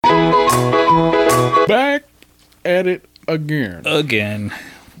Back at it again. Again.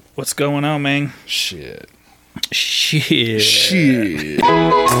 What's going on, man? Shit.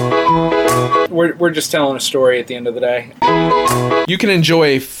 We're just telling a story at the end of the day. You can enjoy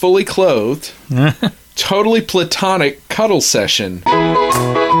a fully clothed, totally platonic cuddle session.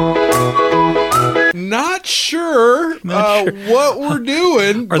 Not sure what we're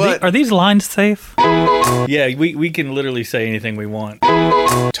doing, but are these lines safe? Yeah, we can literally say anything we want.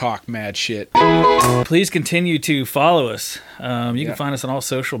 talk mad shit. Please continue to follow us. You can find us on all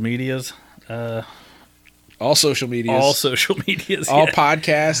social medias. All social medias. All social medias. All yeah.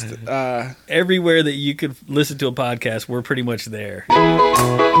 podcast. Everywhere that you could listen to a podcast, we're pretty much there.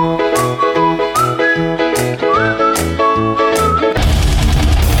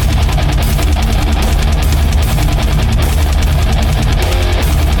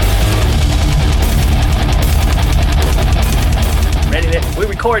 We're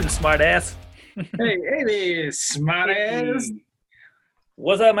recording, smart ass. Hey there, smart ass.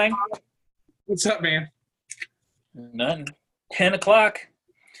 What's up, man? What's up, man? Nothing. 10 o'clock.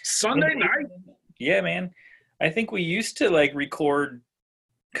 Sunday night? Yeah, man. I think we used to record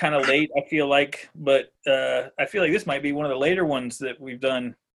kind of late, I feel like, but I feel like this might be one of the later ones that we've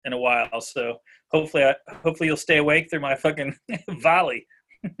done in a while. So hopefully you'll stay awake through my fucking volley.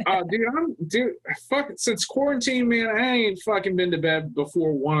 Dude, since quarantine, man, I ain't fucking been to bed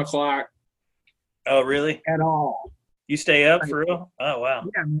before 1 o'clock. Oh, really? At all. You stay up for real? Oh, wow.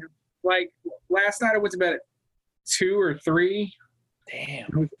 Yeah, man. Like, last night I went to bed at 2 or 3.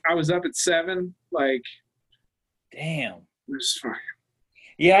 Damn. I was up at 7. Like, damn. it was fucking.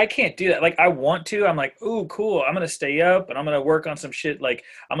 Yeah, I can't do that. Like, I want to. I'm like, ooh, cool. I'm going to stay up and I'm going to work on some shit. Like,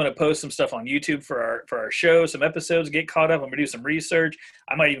 I'm going to post some stuff on YouTube for our show, some episodes, get caught up. I'm going to do some research.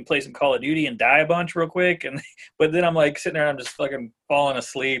 I might even play some Call of Duty and die a bunch real quick. But then I'm like sitting there and I'm just fucking falling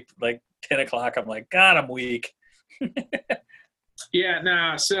asleep. Like 10 o'clock. I'm like, God, I'm weak. Yeah,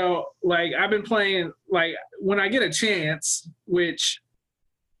 nah. So, like, I've been playing, like, when I get a chance, which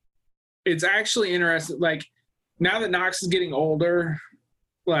it's actually interesting. Like, now that Knox is getting older,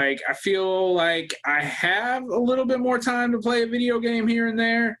 like, I feel like I have a little bit more time to play a video game here and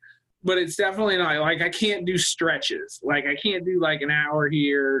there, but it's definitely not, like, I can't do stretches. Like, I can't do, like, an hour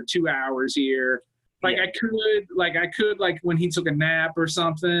here, 2 hours here. Like, yeah. I could, when he took a nap or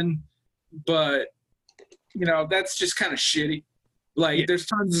something, but, you know, that's just kind of shitty. Like, yeah. There's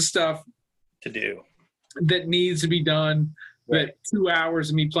tons of stuff to do that needs to be done, right. That 2 hours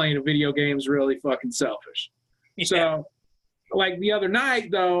of me playing a video game is really fucking selfish. Yeah. So, like, the other night,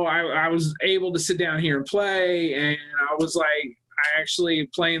 though, I was able to sit down here and play, and I was like, I actually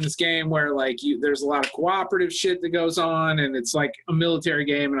playing this game where, like, there's a lot of cooperative shit that goes on, and it's like a military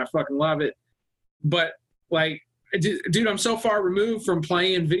game, and I fucking love it. But, like, dude, I'm so far removed from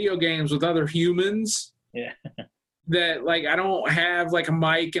playing video games with other humans. Yeah. That, like, I don't have, like, a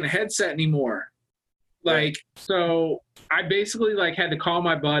mic and a headset anymore. Like, right. So I basically, like, had to call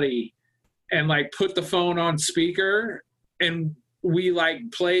my buddy and, like, put the phone on speaker, and we, like,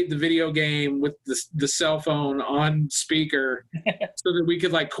 played the video game with the cell phone on speaker so that we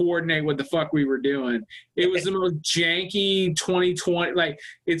could, like, coordinate what the fuck we were doing. It was the most janky 2020. Like,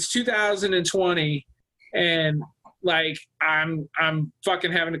 it's 2020, and, like, I'm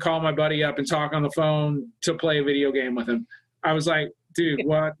fucking having to call my buddy up and talk on the phone to play a video game with him. I was like, dude,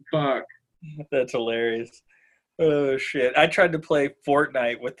 what the fuck? That's hilarious. Oh, shit. I tried to play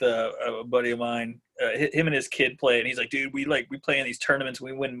Fortnite with a buddy of mine. Him and his kid play, and he's like, dude, we play in these tournaments,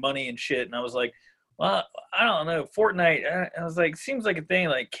 we win money and shit. And I was like, well, I don't know, Fortnite. I was like, seems like a thing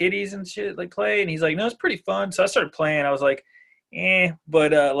like kiddies and shit like play. And he's like, no, it's pretty fun. So I started playing. I was like,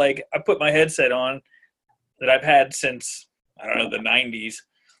 but like, I put my headset on that I've had since, I don't know, the 90s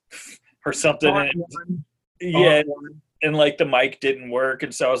or something. And like the mic didn't work.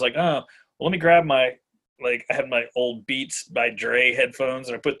 And so I was like, oh, well, let me grab I had my old Beats by Dre headphones,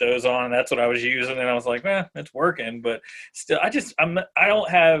 and I put those on, and that's what I was using. And I was like, it's working. But still, I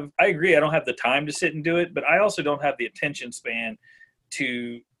agree, I don't have the time to sit and do it, but I also don't have the attention span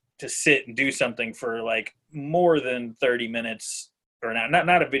to sit and do something for like more than 30 minutes or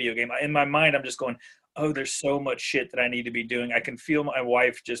not a video game. In my mind, I'm just going, oh, there's so much shit that I need to be doing. I can feel my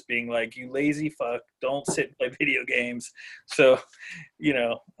wife just being like, you lazy fuck, don't sit and play video games. So, you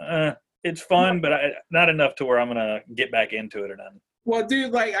know, it's fun, but not enough to where I'm going to get back into it or nothing. Well,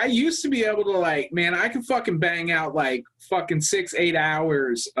 dude, like, I used to be able to, like, man, I could fucking bang out, like, fucking 6-8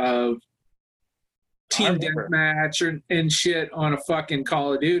 hours of team deathmatch and shit on a fucking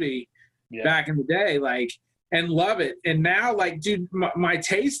Call of Duty back in the day, like, and love it. And now, like, dude, my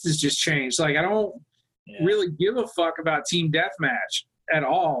taste has just changed. Like, I don't really give a fuck about team deathmatch at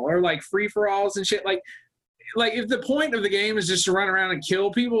all, or like free for alls and shit. Like if the point of the game is just to run around and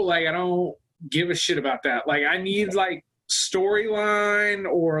kill people, like I don't give a shit about that. Like I need like storyline,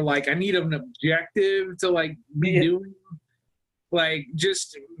 or like I need an objective to like be doing. Like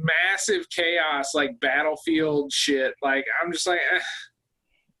just massive chaos, like Battlefield shit. Like I'm just like,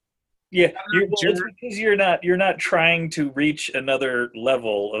 yeah, it's because you're not trying to reach another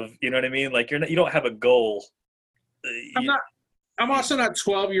level of, you know what I mean? Like you don't have a goal. I'm also not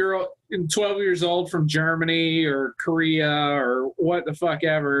 12 years old from Germany or Korea or what the fuck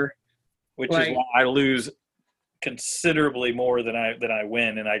ever. Which is why I lose considerably more than I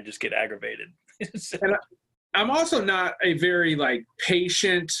win, and I just get aggravated. And I'm also not a very like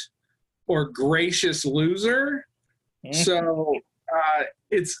patient or gracious loser, so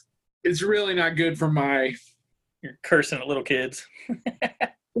it's really not good for my. You're cursing at little kids.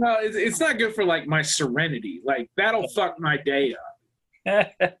 Well, it's not good for like my serenity. Like that'll fuck my day up.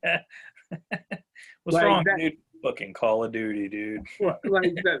 What's like wrong, dude? Fucking Call of Duty, dude.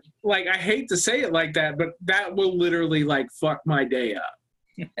 Like that. Like I hate to say it like that, but that will literally like fuck my day up.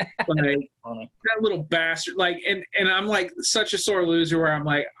 Like that little bastard. Like and I'm like such a sore loser where I'm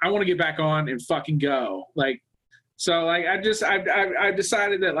like I want to get back on and fucking go. Like so like I've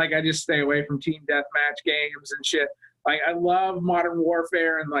decided that like I just stay away from team deathmatch games and shit. Like I love Modern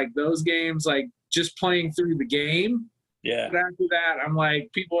Warfare and like those games, like just playing through the game. Yeah. But after that, I'm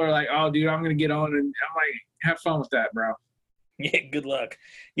like, people are like, "Oh, dude, I'm gonna get on," and I'm like, "Have fun with that, bro." Yeah. Good luck.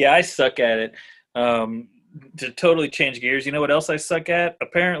 Yeah, I suck at it. To totally change gears, you know what else I suck at?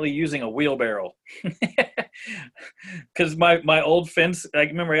 Apparently using a wheelbarrow. Because my old fence, I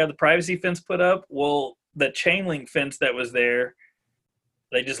remember I had the privacy fence put up. Well, the chain link fence that was there,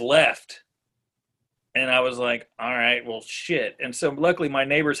 they just left. And I was like, all right, well, shit. And so luckily my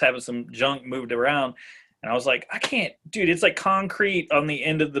neighbor's having some junk moved around. And I was like, I can't, dude, it's like concrete on the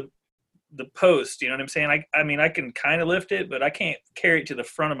end of the post, you know what I'm saying? I mean, I can kind of lift it, but I can't carry it to the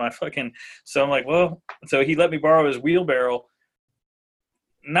front of my fucking, so I'm like, well, so he let me borrow his wheelbarrow.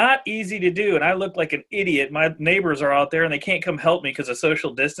 Not easy to do, and I look like an idiot. My neighbors are out there, and they can't come help me because of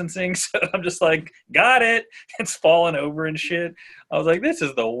social distancing, so I'm just like, got it. It's falling over and shit. I was like, this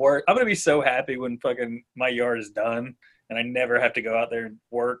is the worst. I'm going to be so happy when fucking my yard is done, and I never have to go out there and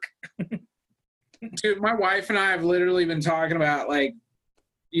work. Dude, my wife and I have literally been talking about, like,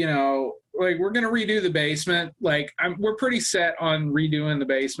 you know, like we're gonna redo the basement. Like we're pretty set on redoing the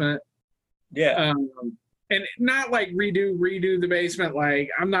basement. Yeah. And not like redo the basement. Like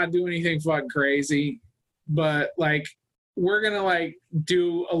I'm not doing anything fucking crazy, but like we're gonna like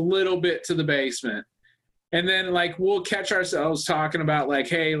do a little bit to the basement, and then like we'll catch ourselves talking about like,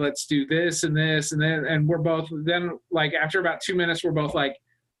 hey, let's do this and this, and then and we're both then like after about 2 minutes we're both like,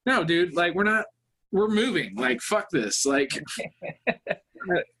 no, dude, like we're moving. Like fuck this. Like.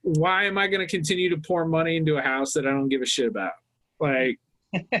 Why am I going to continue to pour money into a house that I don't give a shit about? Like,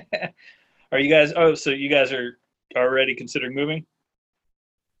 are you guys? Oh, so you guys are already considering moving?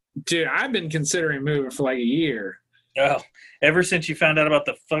 Dude, I've been considering moving for like a year. Oh, ever since you found out about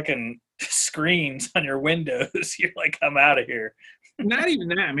the fucking screens on your windows, you're like, I'm out of here. Not even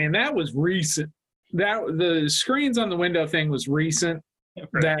that, man. That was recent. The screens on the window thing was recent.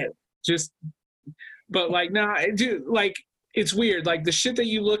 Right. That just, but like, nah, dude, like. It's weird. Like the shit that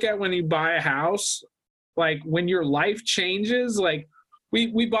you look at when you buy a house, like when your life changes, like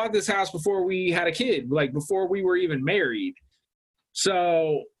we bought this house before we had a kid, like before we were even married.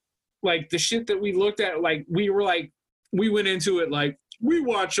 So like the shit that we looked at, like we went into it like we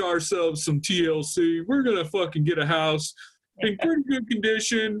watch ourselves some TLC. We're going to fucking get a house in pretty good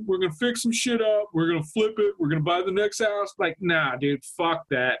condition. We're going to fix some shit up. We're going to flip it. We're going to buy the next house. Like, nah, dude, fuck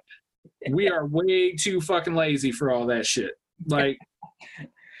that. We are way too fucking lazy for all that shit. Like,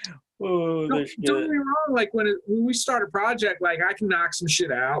 don't get me wrong. Like when we start a project, like I can knock some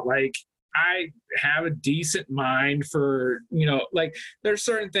shit out. Like I have a decent mind for, you know, like there's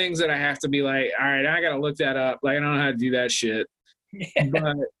certain things that I have to be like, all right, I got to look that up. Like I don't know how to do that shit. Yeah.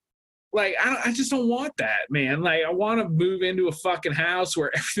 But like, I just don't want that, man. Like I want to move into a fucking house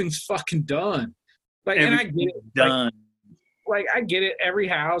where everything's fucking done. Like, and I get it. Done. Like I get it. Every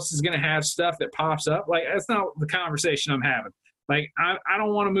house is going to have stuff that pops up. Like that's not the conversation I'm having. Like I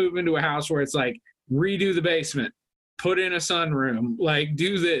don't want to move into a house where it's like redo the basement, put in a sunroom, like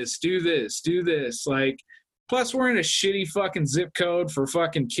do this. Like plus we're in a shitty fucking zip code for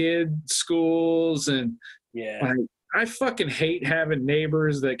fucking kid schools. And yeah, like, I fucking hate having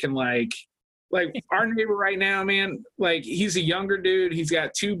neighbors that can like our neighbor right now, man, like he's a younger dude. He's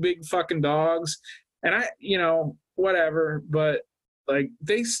got 2 big fucking dogs and I, you know, whatever, but like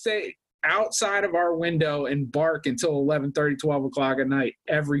they stay outside of our window and bark until 11:30, 12 o'clock at night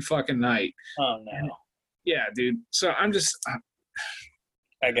every fucking night. Oh no. Yeah, dude. So I'm just,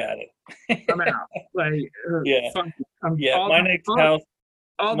 I got it. I'm out. Like, Yeah. fuck it. I'm Yeah, all my done. next house.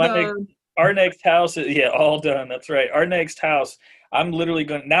 All my done. Our next house is all done. That's right. Our next house, I'm literally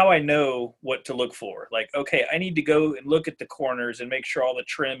going. Now I know what to look for. Like, okay, I need to go and look at the corners and make sure all the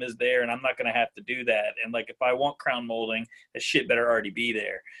trim is there, and I'm not going to have to do that. And like, if I want crown molding, the shit better already be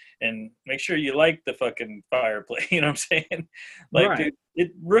there. And make sure you like the fucking fireplace. You know what I'm saying? Like, Right.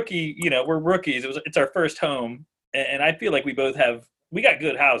 dude, rookie. You know, we're rookies. It's our first home, and I feel like we got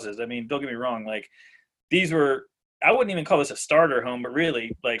good houses. I mean, don't get me wrong. Like, these were. I wouldn't even call this a starter home, but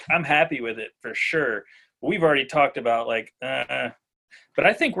really, like, I'm happy with it for sure. We've already talked about like, but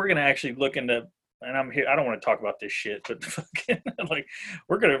I think we're gonna actually look into. And I'm here. I don't want to talk about this shit, but fucking, like,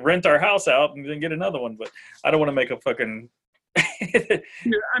 we're gonna rent our house out and then get another one. But I don't want to make a fucking Dude,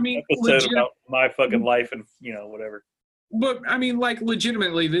 I mean, episode about my fucking life and whatever. but I mean, like,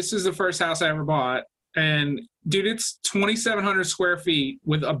 legitimately, this is the first house I ever bought. And dude, it's 2,700 square feet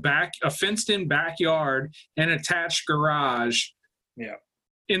with a fenced-in backyard and attached garage. Yeah.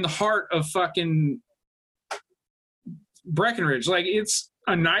 In the heart of fucking Breckenridge. Like, it's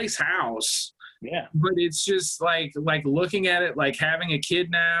a nice house, Yeah. but it's just like looking at it, like having a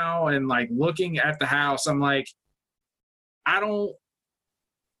kid now and like looking at the house, I'm like, I don't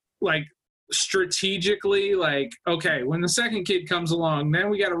like strategically, like, okay, when the second kid comes along, then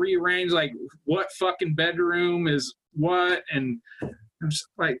we got to rearrange like what fucking bedroom is what. And I'm just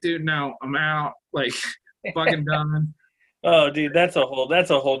like, dude, no, I'm out. Like, fucking done. Oh, dude, that's a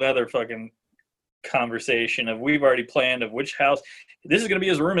whole nother fucking conversation of we've already planned of which house. This is gonna be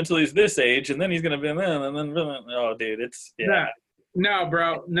his room until he's this age, and then he's gonna be in there, and then oh, dude, it's No,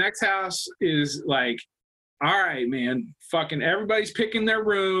 bro. Next house is like, all right, man. Fucking everybody's picking their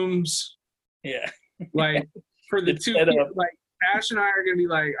rooms. Yeah. Like, for the It's two set kids, up. like Ash and I are gonna be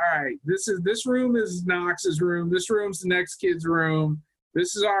like, all right, this room is Knox's room. This room's the next kid's room.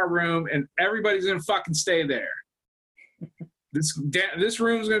 This is our room, and everybody's gonna fucking stay there. This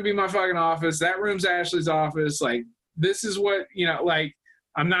room's gonna be my fucking office. That room's Ashley's office. Like, this is what like.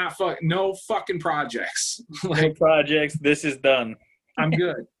 I'm not no fucking projects. No Like, projects. This is done. I'm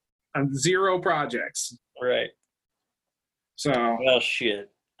good. I'm zero projects. Right. So. Well,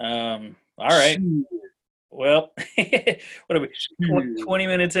 shit. All right. Well, what are we? 20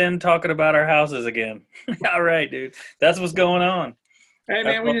 minutes in talking about our houses again. All right, dude. That's what's going on. Hey,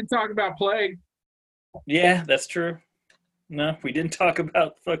 man, we didn't talk about plague. Yeah, that's true. No, we didn't talk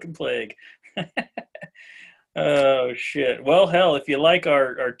about fucking plague. Oh, shit. Well, hell, if you like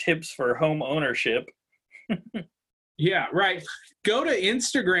our tips for home ownership. Yeah, right. Go to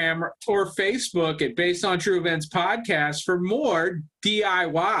Instagram or Facebook at Based on True Events Podcast for more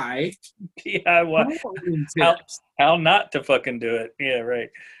DIY. How not to fucking do it. Yeah, right.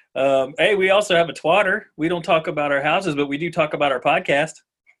 Hey, we also have a twatter. We don't talk about our houses, but we do talk about our podcast.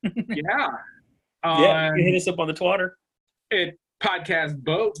 Yeah. Yeah, you can hit us up on the twatter. At Podcast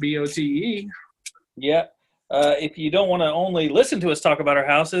Boat, BOTE. Yeah. If you don't want to only listen to us talk about our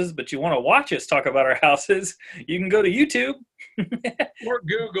houses, but you want to watch us talk about our houses, you can go to YouTube. Or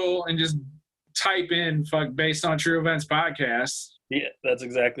Google and just type in Based on True Events Podcast. Yeah, that's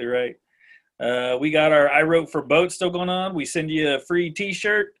exactly right. We got our I Wrote for Boat still going on. We send you a free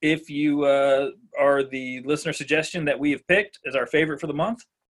t-shirt if you are the listener suggestion that we have picked as our favorite for the month.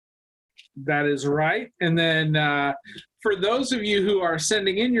 That is right. And then for those of you who are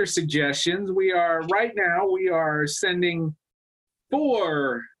sending in your suggestions, we are sending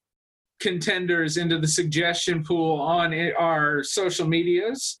 4 contenders into the suggestion pool on our social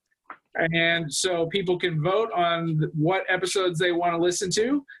medias. And so people can vote on what episodes they want to listen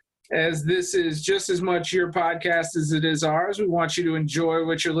to. As this is just as much your podcast as it is ours, we want you to enjoy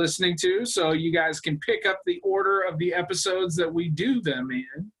what you're listening to, so you guys can pick up the order of the episodes that we do them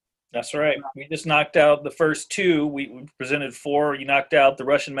in. That's right. We just knocked out the first 2. We presented 4. You knocked out the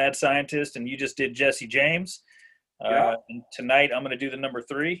Russian mad scientist, and you just did Jesse James. Yeah. And tonight I'm going to do the number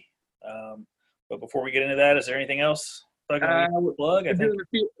 3. But before we get into that, is there anything else? Plug?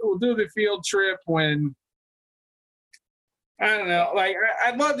 We'll do the field trip when, I don't know. Like,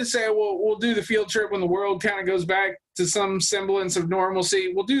 I'd love to say we'll do the field trip when the world kind of goes back to some semblance of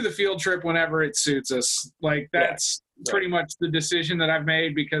normalcy. We'll do the field trip whenever it suits us. Like, that's pretty much the decision that I've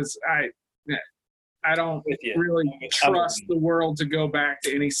made, because I don't really trust the world to go back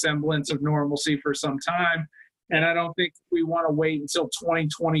to any semblance of normalcy for some time. And I don't think we want to wait until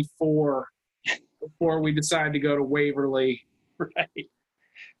 2024 before we decide to go to Waverly. Right.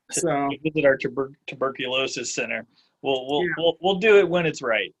 So visit our tuberculosis center. We'll do it when it's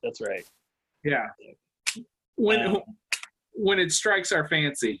right. That's right. Yeah. When it strikes our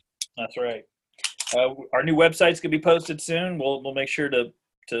fancy. That's right. Our new website's gonna be posted soon. We'll make sure to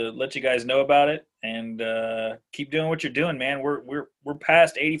let you guys know about it, and keep doing what you're doing, man. We're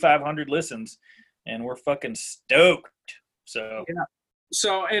past 8,500 listens, and we're fucking stoked. So yeah.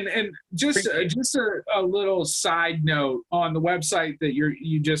 So and just a little side note on the website that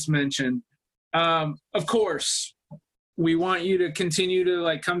you just mentioned. Of course, we want you to continue to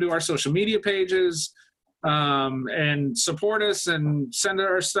like come to our social media pages and support us and send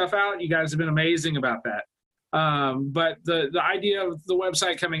our stuff out. You guys have been amazing about that. But the idea of the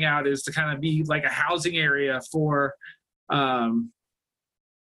website coming out is to kind of be like a housing area for when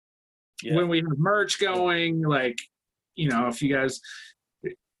we have merch going, like, you know, if you guys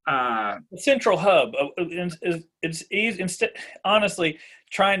the central hub it's easy. Instead, honestly,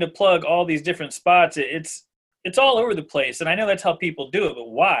 trying to plug all these different spots, it's all over the place, and I know that's how people do it, but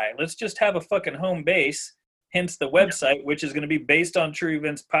why? Let's just have a fucking home base, hence the website, which is going to be based on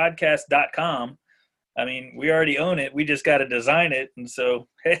trueeventspodcast.com. I mean, we already own it. We just got to design it. And so,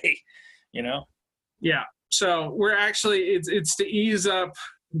 hey, you know. Yeah. So we're actually, it's to ease up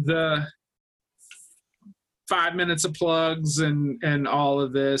the 5 minutes of plugs and all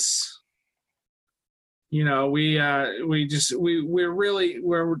of this. You know, we're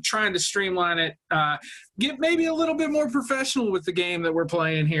trying to streamline it, get maybe a little bit more professional with the game that we're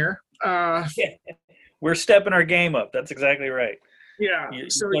playing here. Yeah. We're stepping our game up. That's exactly right. Yeah,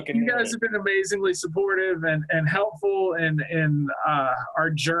 so you guys have been amazingly supportive and helpful in our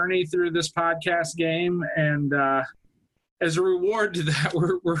journey through this podcast game. And as a reward to that,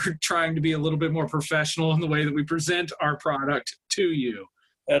 we're trying to be a little bit more professional in the way that we present our product to you.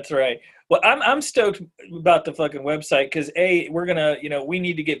 That's right. Well, I'm stoked about the fucking website because, we're going to, you know, we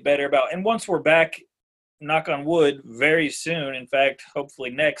need to get better about, and once we're back, knock on wood, very soon, in fact,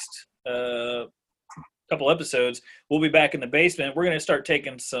 hopefully next couple episodes, we'll be back in the basement. We're going to start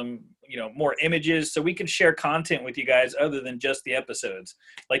taking some, you know, more images so we can share content with you guys other than just the episodes.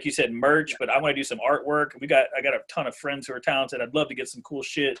 Like you said, merch, but I want to do some artwork. I got a ton of friends who are talented. I'd love to get some cool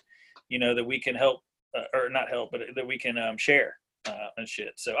shit, you know, that we can help or not help, but that we can share and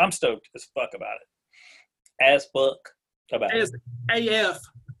shit. So I'm stoked as fuck about it. As fuck about it. AF.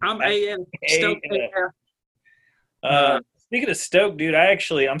 I'm AF. Stoked AF. Speaking of stoked, dude,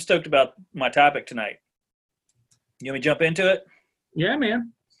 I'm stoked about my topic tonight. You want me to jump into it? Yeah,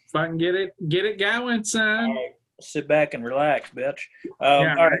 man. If I can get it going, son. All right. Sit back and relax, bitch. All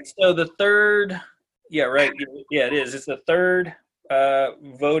right. So the third, yeah, right. Yeah, it is. It's the third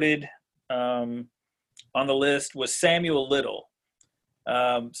voted on the list was Samuel Little.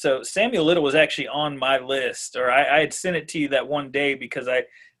 So Samuel Little was actually on my list, or I had sent it to you that one day because I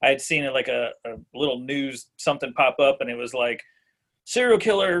had seen it like a little news something pop up, and it was like serial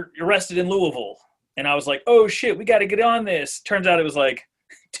killer arrested in Louisville. And I was like, oh, shit, we got to get on this. Turns out it was like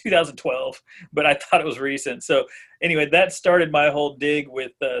 2012, but I thought it was recent. So anyway, that started my whole dig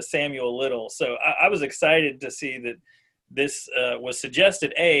with Samuel Little. So I was excited to see that this was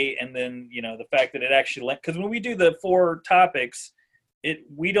suggested, and then, you know, the fact that it actually – because when we do the 4 topics,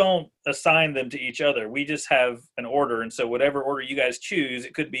 we don't assign them to each other. We just have an order. And so whatever order you guys choose,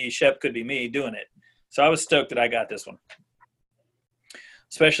 it could be Shep, could be me doing it. So I was stoked that I got this one.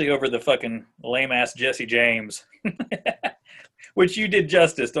 Especially over the fucking lame-ass Jesse James. Which you did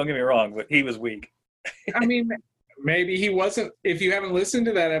justice, don't get me wrong, but he was weak. I mean, maybe he wasn't – if you haven't listened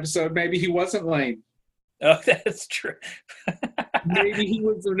to that episode, maybe he wasn't lame. Oh, that's true. Maybe he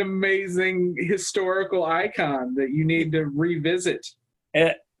was an amazing historical icon that you need to revisit.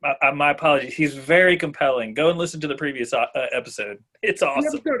 My apologies. He's very compelling. Go and listen to the previous episode. It's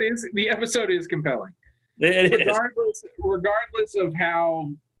awesome. The episode is compelling. Regardless of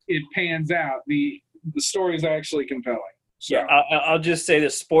how it pans out, the story is actually compelling. So. Yeah, I'll just say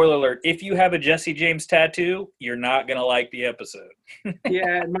this, spoiler alert. If you have a Jesse James tattoo, you're not going to like the episode.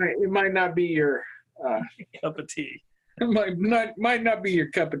 Yeah, it might not be your cup of tea. It might not be your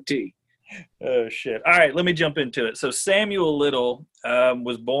cup of tea. Oh, shit. All right, let me jump into it. So Samuel Little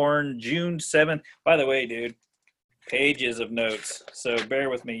was born June 7th. By the way, dude, pages of notes. So bear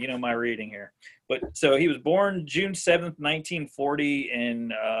with me. You know my reading here. But so he was born June 7th, 1940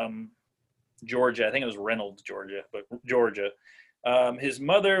 in Georgia. I think it was Reynolds, Georgia, but Georgia. His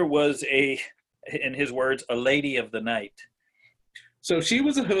mother was in his words, a lady of the night. So she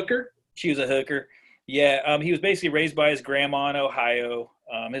was a hooker? She was a hooker. Yeah, he was basically raised by his grandma in Ohio.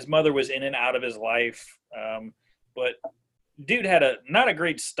 His mother was in and out of his life. But dude had not a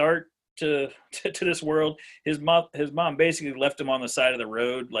great start to this world. His mom basically left him on the side of the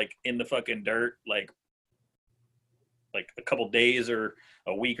road, like in the fucking dirt, like like a couple days or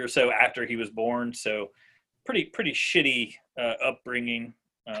a week or so after he was born. So pretty shitty upbringing.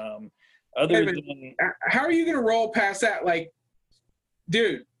 Other than How are you gonna roll past that? Like,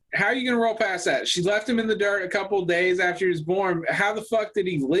 dude, how are you gonna roll past that? She left him in the dirt a couple of days after he was born. How the fuck did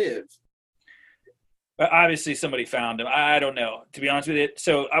he live? obviously somebody found him. I don't know, to be honest with you.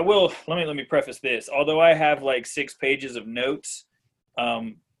 So I will let me preface this. Although I have like 6 pages of notes,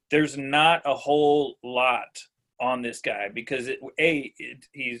 there's not a whole lot on this guy because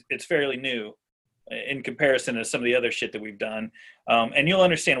it's fairly new in comparison to some of the other shit that we've done. And you'll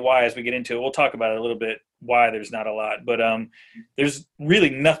understand why as we get into it. We'll talk about it a little bit, why there's not a lot. But there's really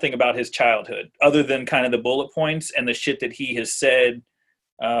nothing about his childhood other than kind of the bullet points and the shit that he has said,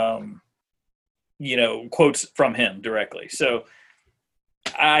 quotes from him directly. So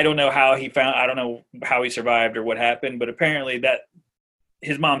I don't know how I don't know how he survived or what happened, but apparently that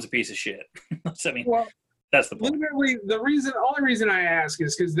his mom's a piece of shit. I mean, well, that's the point. Literally, only reason I ask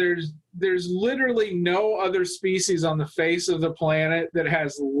is because there's literally no other species on the face of the planet that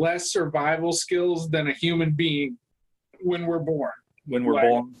has less survival skills than a human being when we're born. When we're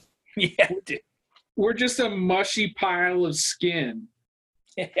born, yeah, dude. We're just a mushy pile of skin.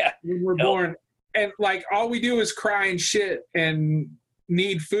 Yeah, when we're born, and like all we do is cry and shit and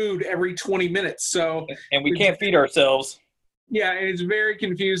need food every 20 minutes. So and we can't feed ourselves. Yeah, and it's very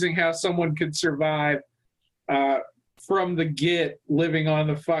confusing how someone could survive from the get living on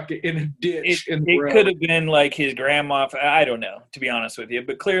the fucking in a ditch in the road. It could have been like his grandma. I don't know, to be honest with you,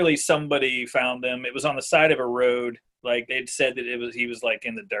 but clearly somebody found them. It was on the side of a road. Like they'd said that he was like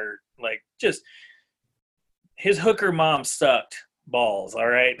in the dirt. Like just his hooker mom sucked balls. All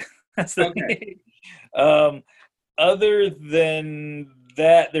right, that's the thing. Other than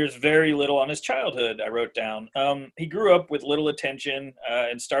that, there's very little on his childhood. I wrote down. He grew up with little attention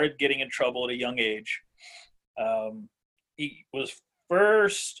and started getting in trouble at a young age. He was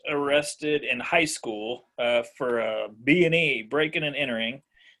first arrested in high school for a B&E, breaking and entering.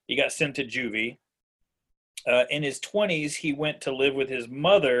 He got sent to juvie. In his 20s, he went to live with his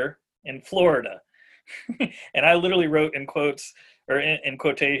mother in Florida. And I literally wrote in quotes, or in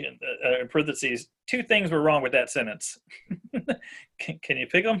quotation, in parentheses, 2 things were wrong with that sentence. Can you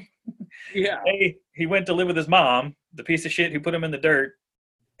pick them? Yeah. A, he went to live with his mom, the piece of shit who put him in the dirt.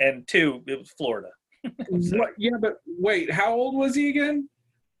 And 2, it was Florida. So, yeah, but wait, how old was he again?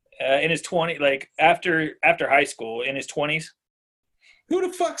 In his 20s, like after high school, in his 20s. Who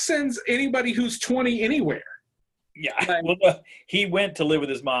the fuck sends anybody who's 20 anywhere? Yeah, well, he went to live with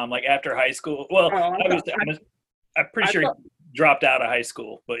his mom, like after high school. Well, I'm pretty sure he dropped out of high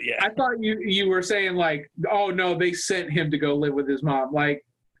school, but yeah. I thought you were saying like, oh no, they sent him to go live with his mom. Like,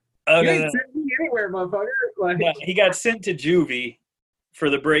 you ain't sent me anywhere, motherfucker. Like, no, he got sent to juvie for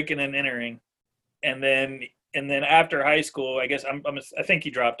the breaking and entering, and then after high school, I guess I think he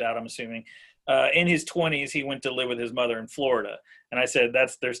dropped out. I'm assuming. In his 20s, he went to live with his mother in Florida, and I said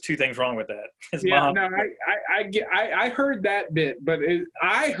there's 2 things wrong with that. His mom. No, I heard that bit, but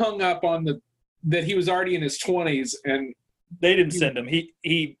I hung up on that he was already in his 20s, and they didn't send him. He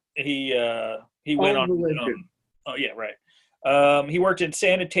went on. Oh yeah, right. He worked in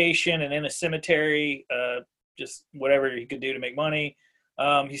sanitation and in a cemetery, just whatever he could do to make money.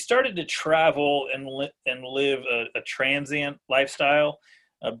 He started to travel and live a transient lifestyle.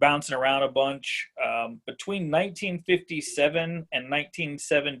 Bouncing around a bunch. Between 1957 and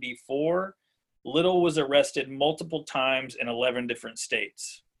 1974, Little was arrested multiple times in 11 different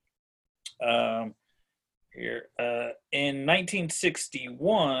states. In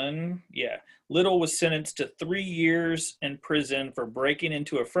 1961, Little was sentenced to 3 years in prison for breaking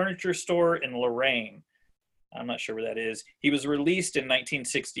into a furniture store in Lorain. I'm not sure where that is. He was released in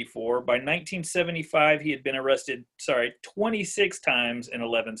 1964. By 1975, he had been arrested, 26 times in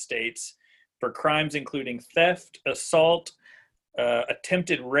 11 states for crimes including theft, assault,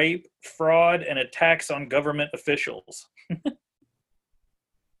 attempted rape, fraud, and attacks on government officials.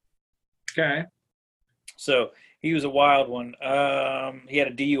 Okay. So he was a wild one. He had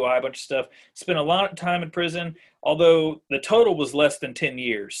a DUI, a bunch of stuff. Spent a lot of time in prison, although the total was less than 10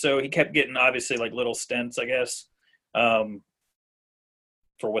 years. So he kept getting, obviously, like little stints, I guess, for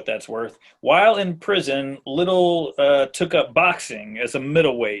what that's worth. While in prison, Little took up boxing as a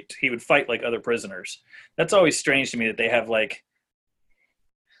middleweight. He would fight like other prisoners. That's always strange to me that they have like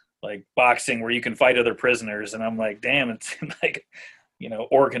boxing where you can fight other prisoners. And I'm like, damn, it's like,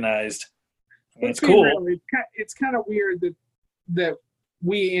 organized. It's cool. Real. It's kind of weird that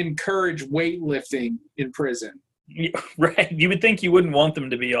we encourage weightlifting in prison. Right. You would think you wouldn't want them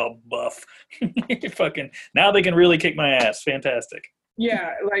to be all buff. Fucking now they can really kick my ass. Fantastic.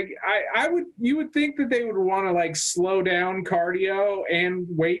 Yeah, like you would think that they would want to like slow down cardio and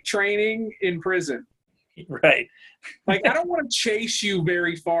weight training in prison. Right. Like, I don't want to chase you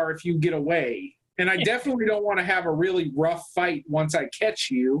very far if you get away. And I definitely don't want to have a really rough fight once I catch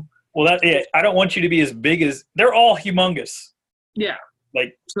you. Well, I don't want you to be as big as they're all humongous. Yeah.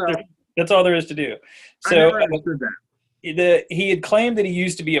 Like, So that's all there is to do. I So never understood that. he had claimed that he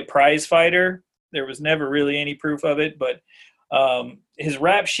used to be a prize fighter. There was never really any proof of it, but his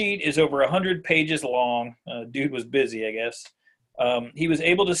rap sheet is over 100 pages long. Dude was busy, I guess. He was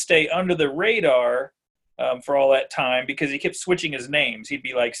able to stay under the radar for all that time because he kept switching his names. He'd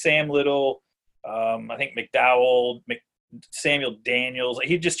be like Sam Little, I think McDowell, Samuel Daniels.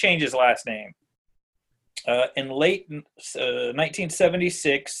 He'd just change his last name. In late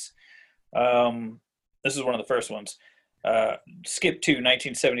 1976, this is one of the first ones. Skip to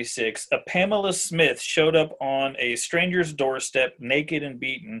 1976. A Pamela Smith showed up on a stranger's doorstep, naked and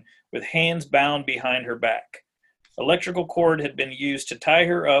beaten, with hands bound behind her back. Electrical cord had been used to tie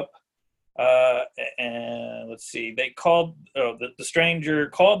her up. And let's see, they called the stranger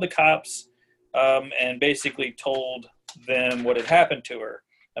called the cops and basically told them what had happened to her.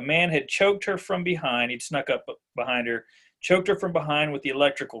 A man had choked her from behind. He'd snuck up behind her, choked her from behind with the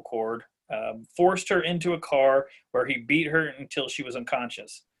electrical cord, forced her into a car where he beat her until she was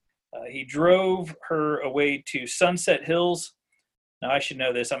unconscious. He drove her away to Sunset Hills. Now, I should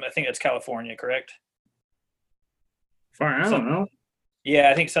know this. I think that's California, correct? Fine, I don't know.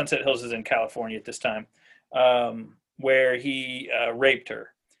 Yeah, I think Sunset Hills is in California at this time, where he raped her.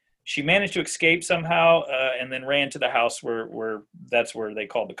 She managed to escape somehow and then ran to the house where that's where they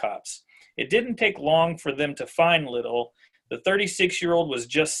called the cops. It didn't take long for them to find Little. The 36-year-old was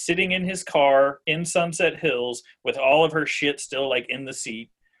just sitting in his car in Sunset Hills with all of her shit still like in the seat,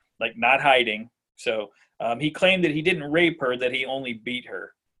 like not hiding. So he claimed that he didn't rape her, that he only beat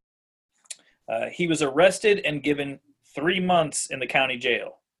her. He was arrested and given 3 months in the county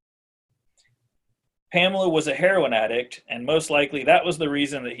jail. Pamela was a heroin addict, and most likely that was the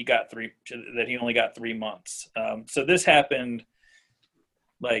reason that he only got 3 months. So this happened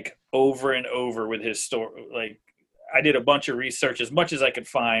like over and over with his story. Like, I did a bunch of research as much as I could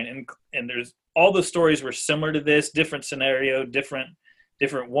find, and there's all the stories were similar to this, different scenario, different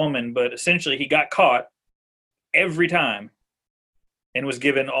woman, but essentially he got caught every time and was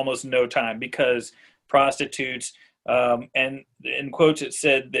given almost no time because prostitutes. And in quotes, it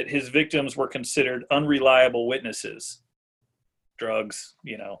said that his victims were considered unreliable witnesses. Drugs,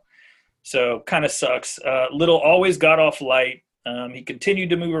 so kind of sucks. Little always got off light. He continued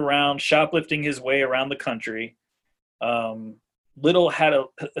to move around, shoplifting his way around the country. Little had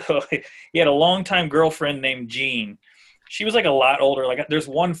he had a longtime girlfriend named Jean. She was like a lot older. Like, there's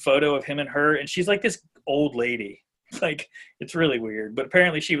one photo of him and her, and she's like this old lady. Like, it's really weird. But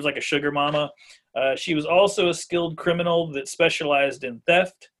apparently she was like a sugar mama. She was also a skilled criminal that specialized in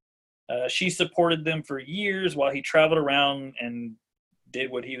theft. She supported them for years while he traveled around and did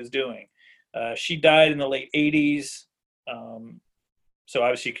what he was doing. She died in the late 80s. So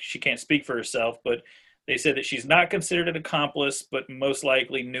obviously she can't speak for herself, but they said that she's not considered an accomplice, but most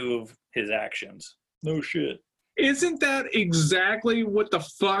likely knew of his actions. No shit. Isn't that exactly what the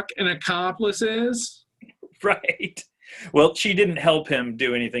fuck an accomplice is? Right. Well, she didn't help him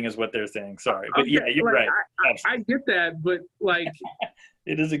do anything is what they're saying. Sorry. But okay, yeah, you're like, right. I get that, but like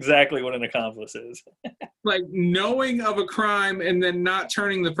it is exactly what an accomplice is. Like, knowing of a crime and then not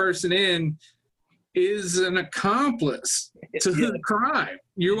turning the person in is an accomplice to the crime.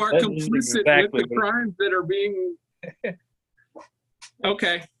 You are complicit with the crimes that are being.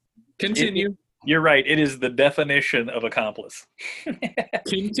 Okay, continue. You're right. It is the definition of accomplice.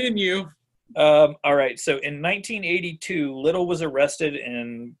 Continue. All right. So in 1982, Little was arrested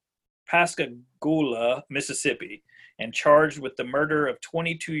in Pascagoula, Mississippi, and charged with the murder of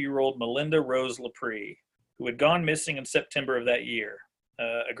 22-year-old Melinda Rose Lepre, who had gone missing in September of that year.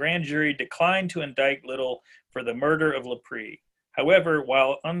 A grand jury declined to indict Little for the murder of Lepre. However,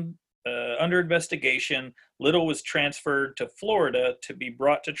 while under investigation, Little was transferred to Florida to be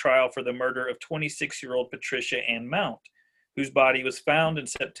brought to trial for the murder of 26-year-old Patricia Ann Mount, whose body was found in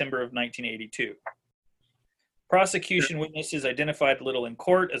September of 1982. Prosecution witnesses identified Little in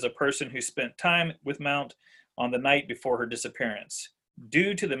court as a person who spent time with Mount on the night before her disappearance.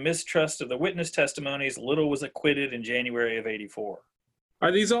 Due to the mistrust of the witness testimonies, Little was acquitted in January of 1984.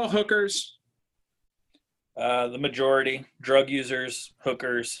 Are these all hookers? The majority, drug users,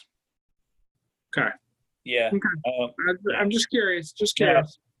 hookers. Okay. Yeah. Okay. I'm just curious. Just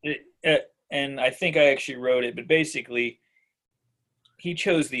curious. And I think I actually wrote it, but basically, he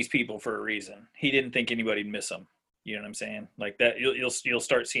chose these people for a reason. He didn't think anybody'd miss them. You know what I'm saying? Like that, you'll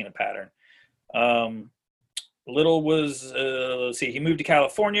start seeing a pattern. Little was, let's see, he moved to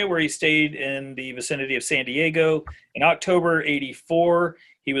California where he stayed in the vicinity of San Diego. In October '84,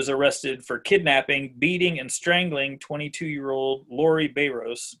 he was arrested for kidnapping, beating, and strangling 22-year-old Lori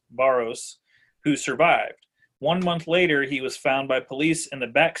Barros, who survived. 1 month later, he was found by police in the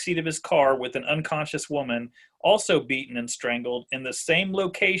back seat of his car with an unconscious woman, also beaten and strangled, in the same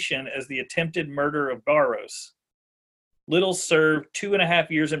location as the attempted murder of Barros. Little served 2.5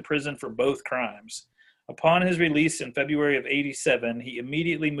 years in prison for both crimes. Upon his release in February of '87, he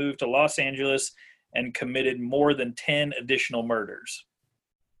immediately moved to Los Angeles and committed more than 10 additional murders.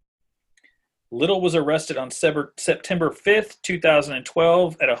 Little was arrested on September 5th,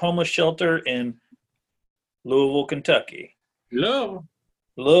 2012 at a homeless shelter in Louisville, Kentucky.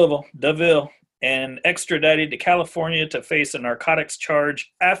 Louisville, DeVille, and extradited to California to face a narcotics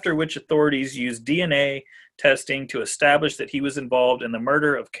charge, after which authorities used DNA testing to establish that he was involved in the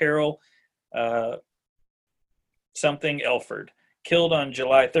murder of Carol Elford, killed on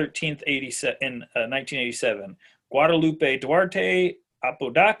July 13th, 1987. Guadalupe Duarte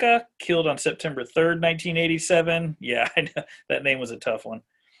Apodaca, killed on September 3rd, 1987. Yeah, I know. That name was a tough one.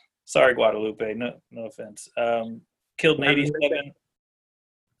 Sorry, Guadalupe. No offense. Killed in '87.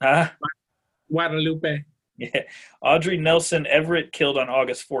 Guadalupe. Yeah. Audrey Nelson Everett, killed on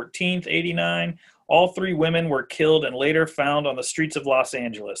August 14th, '89. All three women were killed and later found on the streets of Los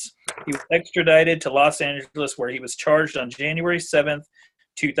Angeles. He was extradited to Los Angeles, where he was charged on January 7th,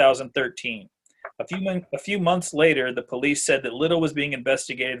 2013. A few months later, the police said that Little was being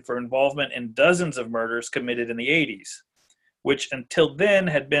investigated for involvement in dozens of murders committed in the '80s, which until then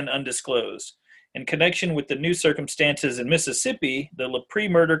had been undisclosed. In connection with the new circumstances in Mississippi, the LaPree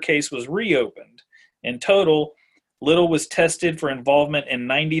murder case was reopened. In total, Little was tested for involvement in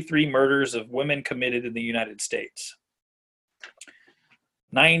 93 murders of women committed in the United States.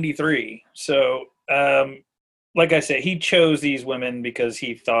 93. So, like I said, he chose these women because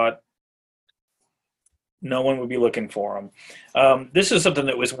he thought no one would be looking for him. This is something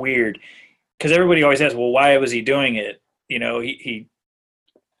that was weird because everybody always asks, well, why was he doing it? You know, he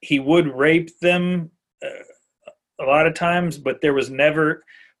would rape them a lot of times, but there was never,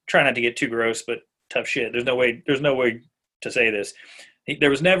 try not to get too gross, but tough shit. There's no way to say this. There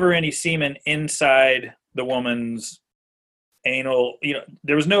was never any semen inside the woman's anal,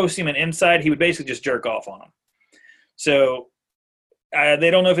 there was no semen inside. He would basically just jerk off on them. So they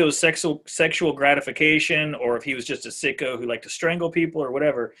don't know if it was sexual gratification or if he was just a sicko who liked to strangle people or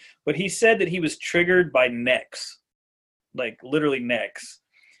whatever, but he said that he was triggered by necks, like literally necks.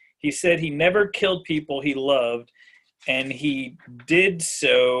 He said he never killed people he loved, and he did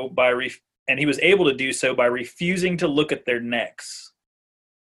so and he was able to do so by refusing to look at their necks,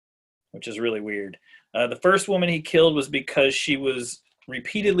 which is really weird. The first woman he killed was because she was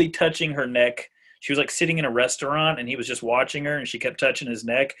repeatedly touching her neck. She was like sitting in a restaurant and he was just watching her and she kept touching his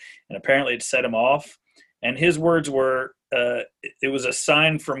neck, and apparently it set him off. And his words were, it was a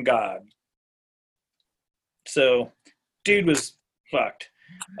sign from God. So dude was fucked.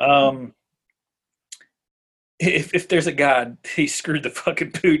 If there's a God, he screwed the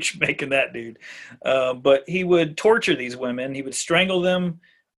fucking pooch making that dude. But he would torture these women. He would strangle them,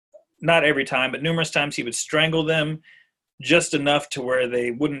 not every time, but numerous times he would strangle them just enough to where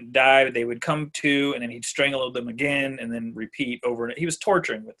they wouldn't die. They would come to, and then he'd strangle them again and then repeat over. He was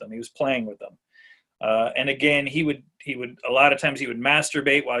torturing with them. He was playing with them. And again, he would a lot of times he would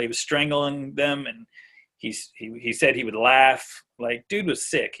masturbate while he was strangling them, and he said he would laugh. Like, dude was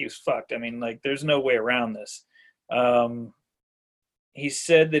sick. He was fucked. I mean, like, there's no way around this. He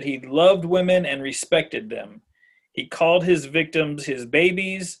said that he loved women and respected them. He called his victims his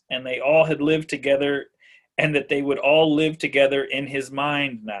babies, and they all had lived together, and that they would all live together in his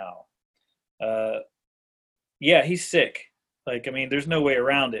mind now. Yeah, he's sick. Like, I mean, there's no way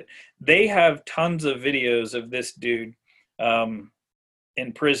around it. They have tons of videos of this dude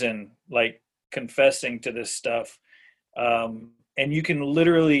in prison, like, confessing to this stuff. And you can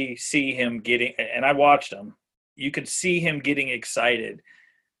literally see him getting, and I watched him, you could see him getting excited.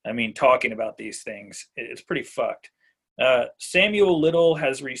 I mean, talking about these things. It's pretty fucked. Samuel Little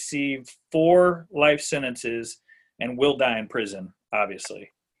has received 4 life sentences and will die in prison,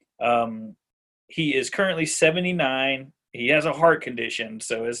 obviously. He is currently 79. He has a heart condition,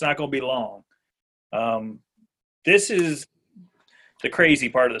 so it's not going to be long. This is the crazy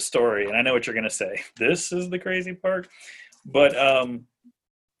part of the story, and I know what you're going to say. This is the crazy part. But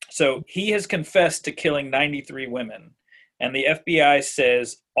so he has confessed to killing 93 women, and the FBI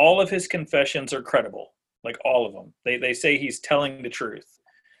says all of his confessions are credible, like all of them. They say he's telling the truth.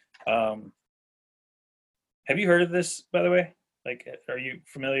 Have you heard of this, by the way? Like, are you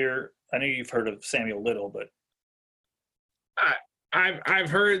familiar? I know you've heard of Samuel Little, but I, I've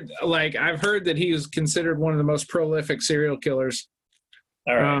heard that he was considered one of the most prolific serial killers.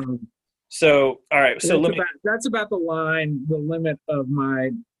 all right. So, all right. So that's about the limit of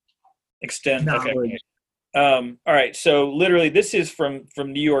my extent. knowledge. Okay. All right. So literally this is from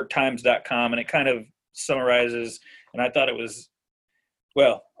NewYorkTimes.com, and it kind of summarizes, and I thought it was,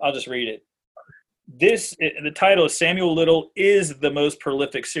 well, I'll just read it. The title is Samuel Little is the most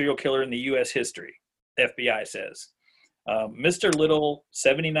prolific serial killer in the U.S. history, FBI says. Mr. Little,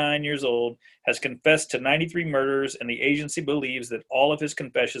 79 years old, has confessed to 93 murders, and the agency believes that all of his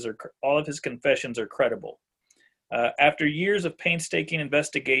confessions are credible. After years of painstaking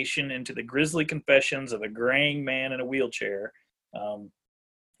investigation into the grisly confessions of a graying man in a wheelchair,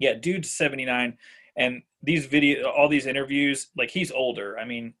 dude's 79, and all these interviews, like, he's older. I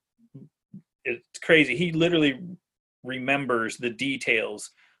mean, it's crazy. He literally remembers the details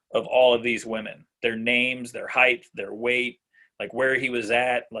of all of these women, their names, their height, their weight, like where he was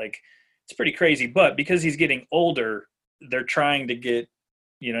at. Like, it's pretty crazy. But because he's getting older, they're trying to get,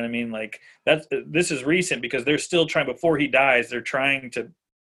 you know what I mean? Like, this is recent because they're still trying, before he dies, they're trying to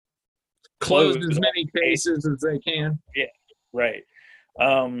close as many cases as they can. Yeah, right.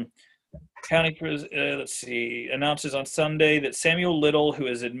 County let's see, announces on Sunday that Samuel Little, who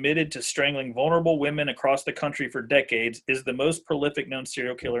is admitted to strangling vulnerable women across the country for decades, is the most prolific known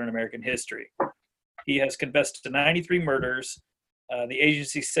serial killer in American history. He has confessed to 93 murders. The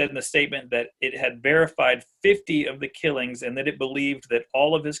agency said in the statement that it had verified 50 of the killings and that it believed that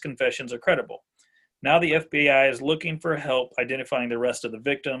all of his confessions are credible. Now the FBI is looking for help identifying the rest of the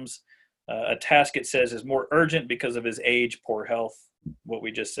victims, a task it says is more urgent because of his age, poor health, what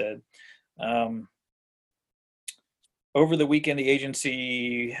we just said. Over the weekend, the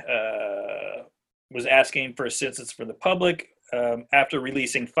agency was asking for assistance from the public after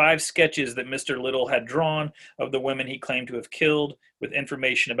releasing 5 sketches that Mr. Little had drawn of the women he claimed to have killed, with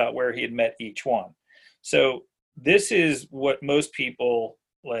information about where he had met each one. So this is what most people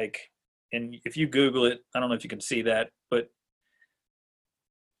like, and if you Google it, I don't know if you can see that, but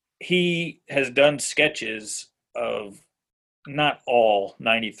he has done sketches of not all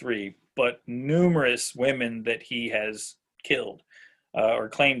 93, but numerous women that he has killed or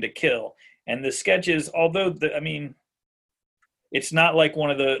claimed to kill. And the sketches, although it's not like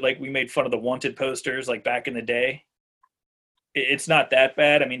one of the, like, we made fun of the wanted posters like back in the day. It's not that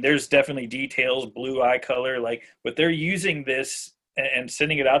bad. I mean, there's definitely details, blue eye color, like, but they're using this and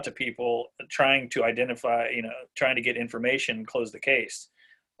sending it out to people, trying to identify, trying to get information, close the case.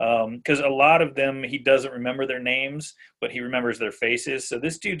 Because a lot of them, he doesn't remember their names, but he remembers their faces. So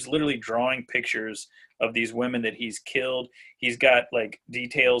this dude's literally drawing pictures of these women that he's killed. He's got like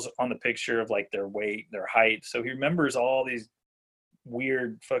details on the picture of like their weight, their height. So he remembers all these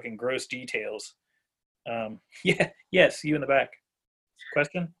weird fucking gross details. Yes, you in the back.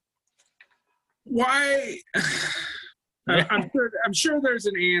 Question? Why? I'm sure there's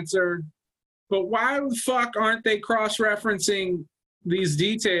an answer, but why the fuck aren't they cross-referencing these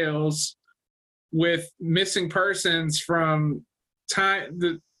details with missing persons from time?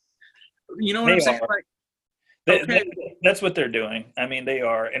 You know what I'm saying? Like, okay. That's what they're doing. I mean, they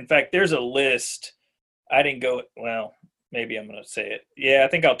are. In fact, there's a list. I didn't go. Well, maybe I'm going to say it. Yeah, I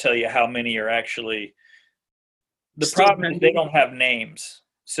think I'll tell you how many are actually. The problem is they don't have names.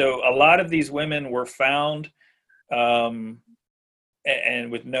 So a lot of these women were found and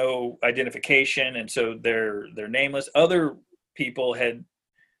with no identification, and so they're nameless. Other people had,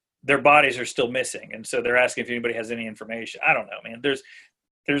 their bodies are still missing, and so they're asking if anybody has any information. I don't know, man. There's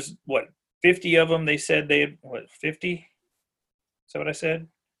what, 50 of them. They said they had, what, 50? Is that what I said?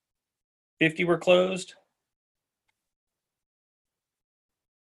 50 were closed.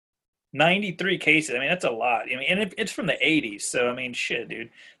 93 cases. I mean, that's a lot. I mean, and it's from the 80s, so I mean, shit, dude,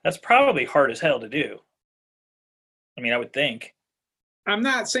 that's probably hard as hell to do. I mean, I would think. I'm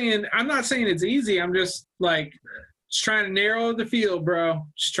not saying it's easy. I'm just trying to narrow the field, bro.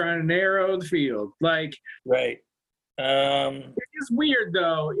 Just trying to narrow the field. Like, right. It is weird,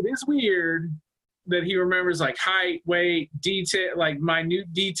 though. It is weird that he remembers like height, weight, detail, like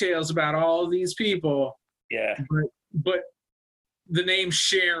minute details about all of these people. Yeah. But the name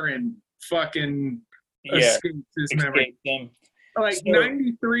Sharon fucking escapes his memory. Like, so,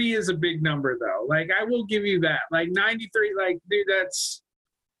 93 is a big number, though. Like, I will give you that. Like, 93, like, dude, that's...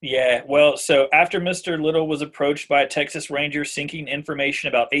 Yeah, well, so after Mr. Little was approached by a Texas Ranger seeking information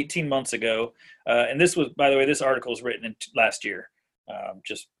about 18 months ago, and this was, by the way, this article was written last year,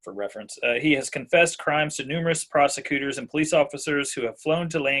 just for reference. He has confessed crimes to numerous prosecutors and police officers who have flown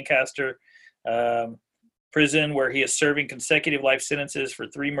to Lancaster prison where he is serving consecutive life sentences for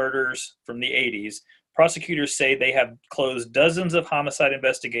 3 murders from the 80s. Prosecutors say they have closed dozens of homicide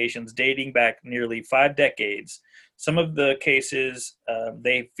investigations dating back nearly 5 decades. Some of the cases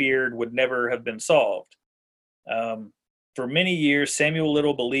they feared would never have been solved. For many years, Samuel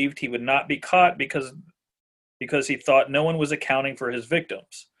Little believed he would not be caught because he thought no one was accounting for his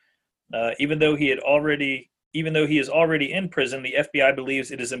victims. Even though he is already in prison, the FBI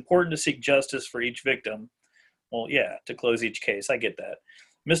believes it is important to seek justice for each victim. Well, yeah, to close each case. I get that.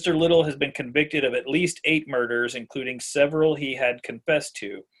 Mr. Little has been convicted of at least 8 murders, including several he had confessed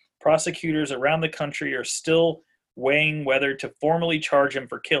to. Prosecutors around the country are still weighing whether to formally charge him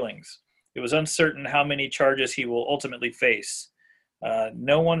for killings. It was uncertain how many charges he will ultimately face.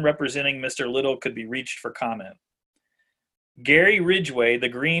 No one representing Mr. Little could be reached for comment. Gary Ridgway, the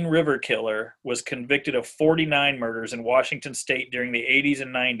Green River Killer, was convicted of 49 murders in Washington state during the 80s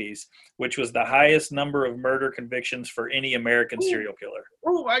and 90s, which was the highest number of murder convictions for any American serial killer.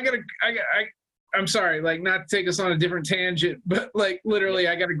 Oh, I'm sorry, like, not to take us on a different tangent, but like literally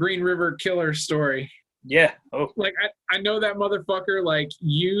I got a Green River Killer story. Yeah. Oh. Like I know that motherfucker like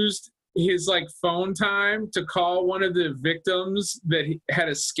used his like phone time to call one of the victims that had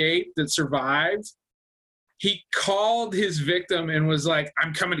escaped that survived. He called his victim and was like,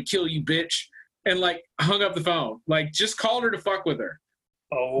 "I'm coming to kill you, bitch," and like hung up the phone. Like just called her to fuck with her.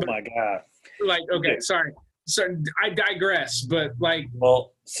 Oh my God. Like, okay, sorry, I digress, but like,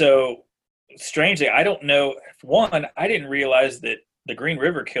 well, so strangely, I don't know. One, I didn't realize that the Green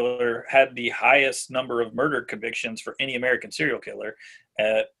River Killer had the highest number of murder convictions for any American serial killer.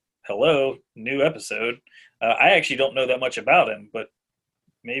 Hello, new episode. I actually don't know that much about him, but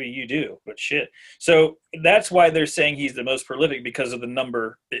maybe you do, but shit. So that's why they're saying he's the most prolific, because of the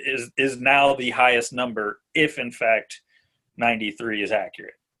number is now the highest number, if in fact 93 is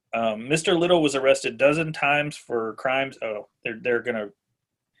accurate. Mr. Little was arrested 12 times for crimes. Oh,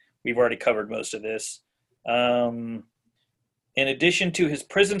 we've already covered most of this. In addition to his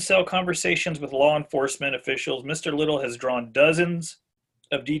prison cell conversations with law enforcement officials, Mr. Little has drawn dozens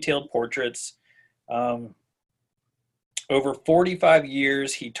of detailed portraits. Over 45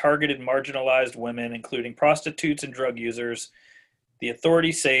 years, he targeted marginalized women, including prostitutes and drug users. The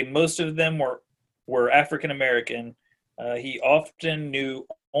authorities say most of them were African American. He often knew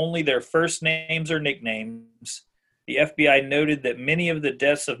only their first names or nicknames. The FBI noted that many of the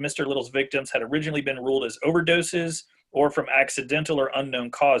deaths of Mr. Little's victims had originally been ruled as overdoses or from accidental or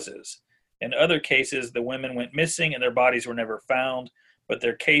unknown causes. In other cases, the women went missing and their bodies were never found, but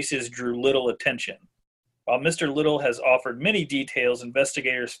their cases drew little attention. While Mr. Little has offered many details,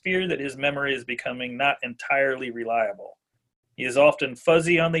 investigators fear that his memory is becoming not entirely reliable. He is often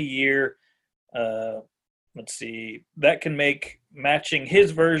fuzzy on the year. That can make matching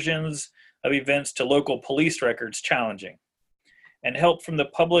his versions of events to local police records challenging, and help from the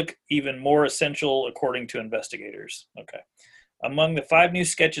public even more essential, according to investigators. Okay. Among the 5 new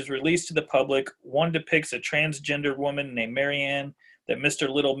sketches released to the public, one depicts a transgender woman named Marianne that Mr.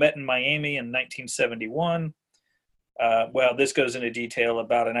 Little met in Miami in 1971. This goes into detail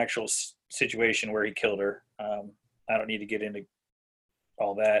about an actual situation where he killed her. I don't need to get into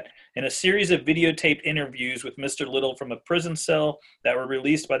all that. In a series of videotaped interviews with Mr. Little from a prison cell that were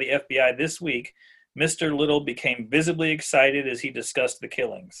released by the FBI this week, Mr. Little became visibly excited as he discussed the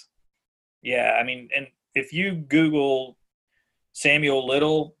killings. Yeah, I mean, and if you Google Samuel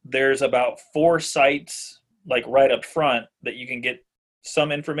Little, there's about 4 sites like right up front that you can get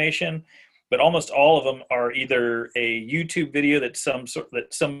some information, but almost all of them are either a YouTube video that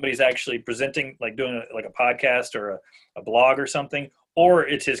somebody's actually presenting, like doing like a podcast or a blog or something, or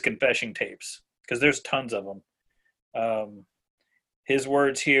it's his confession tapes, because there's tons of them. His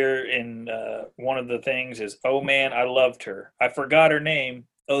words here in one of the things is, "Oh man, I loved her. I forgot her name.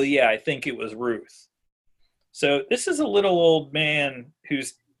 Oh yeah, I think it was Ruth." So this is a little old man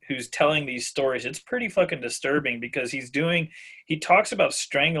who's telling these stories. It's pretty fucking disturbing, because he talks about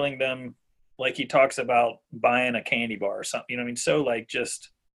strangling them like he talks about buying a candy bar or something. You know what I mean? So like just...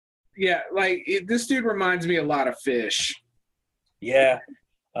 Yeah, like this dude reminds me a lot of Fish. Yeah.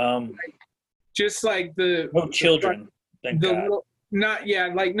 Just like no children. Thank God.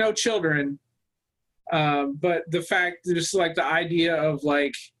 No children. But the fact, just like the idea of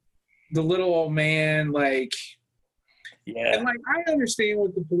like the little old man, like... Yeah. And like I understand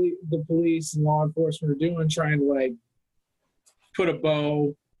what the police and law enforcement are doing, trying to like put a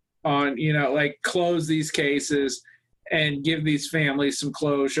bow on, like close these cases and give these families some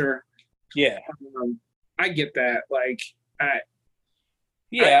closure. Yeah. I get that. Like I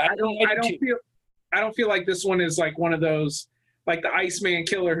don't feel like this one is like one of those like the Iceman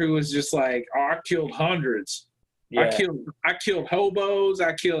killer who was just like, oh, I killed hundreds. Yeah. I killed hobos.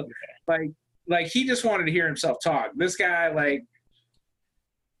 I killed like he just wanted to hear himself talk. This guy's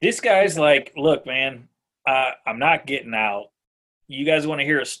like, look, man, I'm not getting out. You guys want to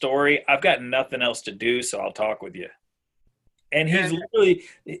hear a story? I've got nothing else to do, so I'll talk with you. And he's literally,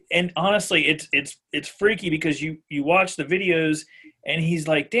 and honestly, it's freaky because you watch the videos and he's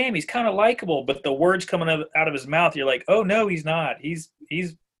like, damn, he's kind of likable, but the words coming out of his mouth, you're like, oh no, he's not. He's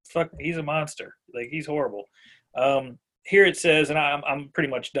a monster. Like, he's horrible. Here it says, and I'm pretty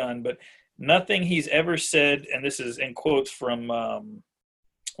much done, but nothing he's ever said, and this is in quotes from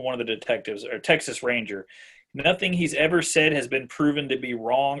one of the detectives, or Texas Ranger, nothing he's ever said has been proven to be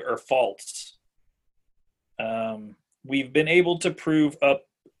wrong or false. We've been able to prove up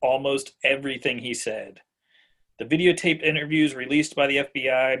almost everything he said. The videotaped interviews released by the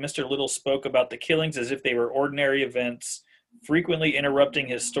FBI, Mr. Little spoke about the killings as if they were ordinary events, frequently interrupting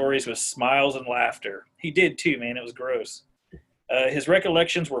his stories with smiles and laughter. He did too, man. It was gross. His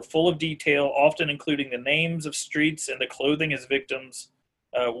recollections were full of detail, often including the names of streets and the clothing his victims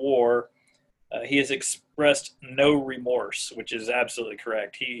wore. He has expressed no remorse, which is absolutely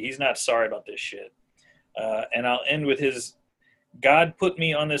correct. He's not sorry about this shit. And I'll end with his, God put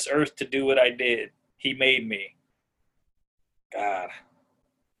me on this earth to do what I did. He made me. God.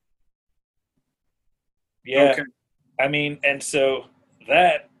 Yeah. Okay. I mean, and so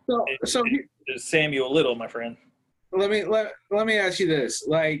that is Samuel Little, my friend. Let me ask you this.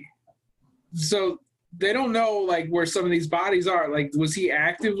 Like, so they don't know like where some of these bodies are. Like, was he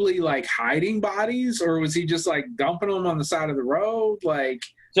actively like hiding bodies, or was he just like dumping them on the side of the road? Like,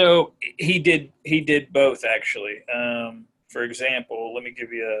 so he did both, actually. For example, let me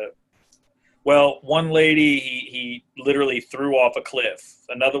give you one lady he literally threw off a cliff.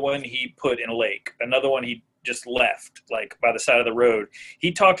 Another one he put in a lake. Another one he just left like by the side of the road.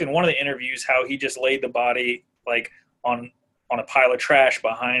 He talked in one of the interviews how he just laid the body like on a pile of trash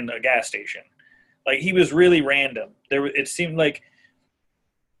behind a gas station. Like, he was really random. It seemed like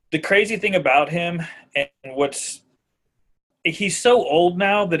the crazy thing about him, and he's so old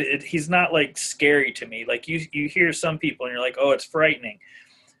now that he's not like scary to me. Like, you hear some people and you're like, oh, it's frightening.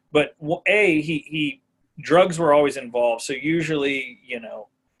 But he drugs were always involved. So usually,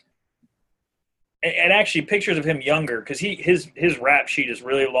 and actually pictures of him younger, because his rap sheet is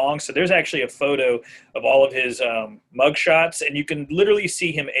really long. So there's actually a photo of all of his mug shots, and you can literally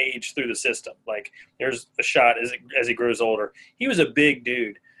see him age through the system. Like, there's a shot as he grows older. He was a big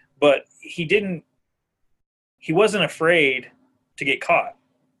dude, but he wasn't afraid to get caught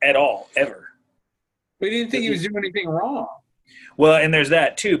at all, ever. But he didn't think he was doing anything wrong. Well, and there's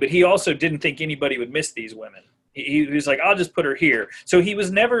that too, but he also didn't think anybody would miss these women. He was like, I'll just put her here. So he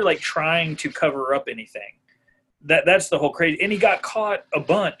was never like trying to cover up anything. That's the whole crazy. And he got caught a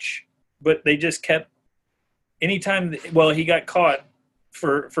bunch, but they just kept he got caught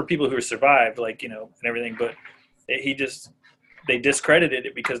for people who survived, like, and everything, but they discredited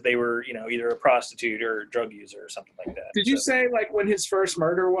it because they were, either a prostitute or a drug user or something like that. Did you say like when his first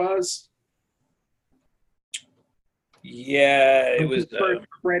murder was? Yeah, it was first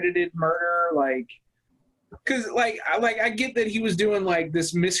credited murder, like. Because, I get that he was doing, like,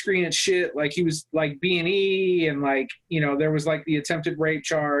 this miscreant shit. Like, he was, like, B&E, and, like, there was, like, the attempted rape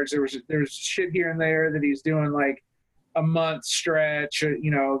charge. There's shit here and there that he's doing, like, a month stretch, or,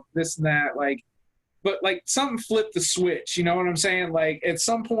 this and that. Like, but, like, something flipped the switch. You know what I'm saying? Like, at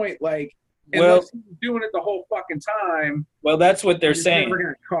some point, like, unless he was doing it the whole fucking time. Well, that's what they're saying. Never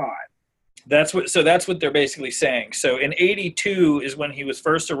gonna get caught. That's what they're basically saying. So in 1982 is when he was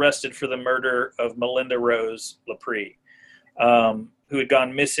first arrested for the murder of Melinda Rose LaPree, who had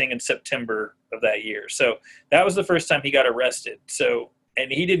gone missing in September of that year. So that was the first time he got arrested. So,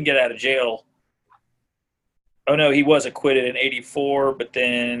 and he didn't get out of jail. Oh no, he was acquitted in 1984, but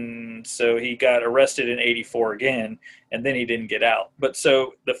then, so he got arrested in 1984 again, and then he didn't get out. But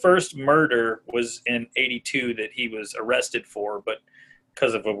so the first murder was in 1982 that he was arrested for, but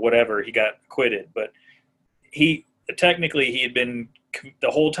because of whatever, he got acquitted. But he had been,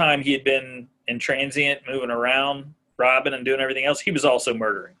 the whole time he had been in transient, moving around, robbing and doing everything else, he was also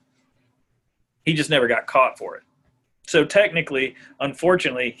murdering. He just never got caught for it. So technically,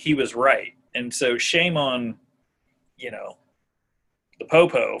 unfortunately, he was right. And so shame on, the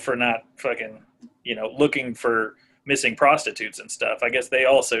popo for not fucking, looking for missing prostitutes and stuff. I guess they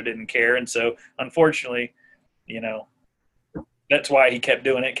also didn't care. And so unfortunately, that's why he kept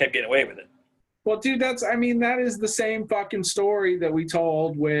doing it, kept getting away with it. Well, dude, that is the same fucking story that we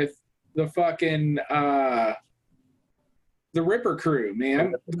told with the fucking, the Ripper crew,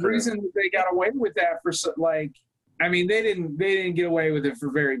 man. The reason that they got away with that for, like, I mean, they didn't get away with it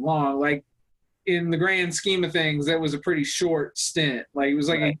for very long. Like, in the grand scheme of things, that was a pretty short stint. Like, it was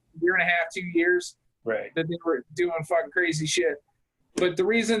like a year and a half, 2 years Right. that they were doing fucking crazy shit. But the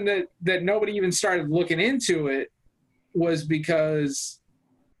reason that nobody even started looking into it was because,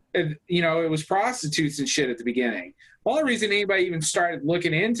 it was prostitutes and shit at the beginning. The only reason anybody even started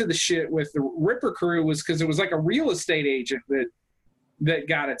looking into the shit with the Ripper crew was because it was like a real estate agent that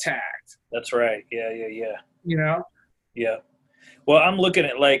got attacked. That's right. Yeah. Yeah. Well, I'm looking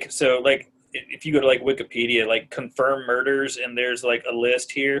at if you go to like Wikipedia, like confirmed murders, and there's like a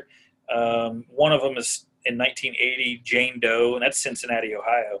list here. One of them is in 1980, Jane Doe, and that's Cincinnati,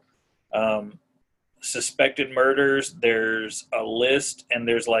 Ohio. Suspected murders, there's a list, and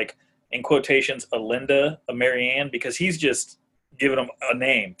there's like, in quotations, a Linda, a Marianne, because he's just giving them a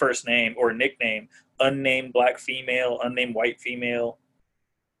name, first name or a nickname, unnamed black female, unnamed white female,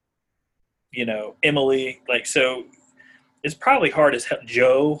 Emily. Like, so it's probably hard as hell.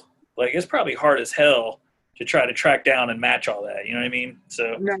 Joe, like, it's probably hard as hell to try to track down and match all that. You know what I mean?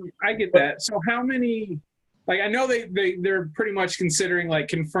 So no, I get that. So how many, like, I know they're pretty much considering like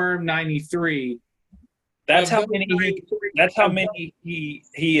confirmed 93. That's how many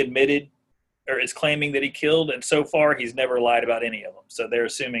he admitted or is claiming that he killed, and so far he's never lied about any of them. So they're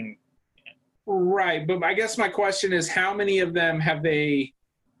assuming. Right, but I guess my question is, how many of them have they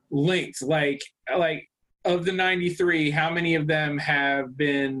linked? Like of the 93, how many of them have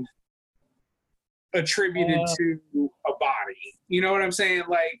been attributed to a body? You know what I'm saying?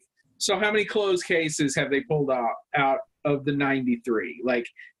 Like, so how many closed cases have they pulled out of the 93? Like,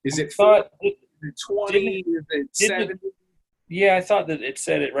 is it 40? Is it 20? Is it 70? Yeah, I thought that it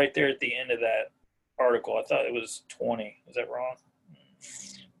said it right there at the end of that article. I thought it was 20. Is that wrong?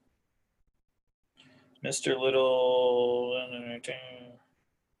 Mr. Little.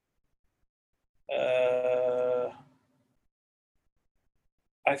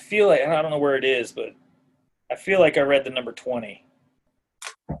 I feel like, I don't know where it is, but I feel like I read the number 20.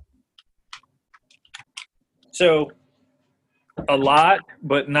 So a lot,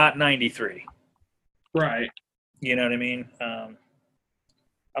 but not 93. Right. You know what I mean?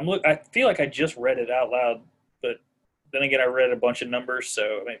 I feel like I just read it out loud, but then again, I read a bunch of numbers.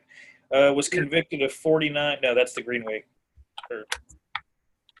 So I mean, was convicted of 49. No, that's the Greenway, or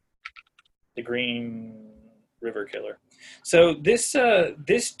the Green River Killer. So this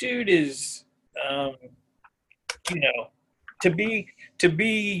dude is, to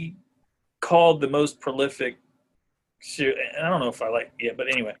be called the most prolific. I don't know if I like it, but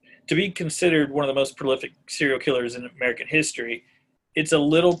anyway, to be considered one of the most prolific serial killers in American history, it's a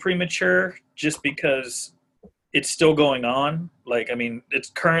little premature just because it's still going on. Like, I mean, it's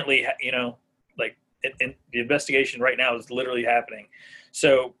currently, the investigation right now is literally happening.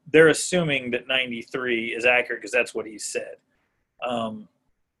 So they're assuming that 93 is accurate because that's what he said.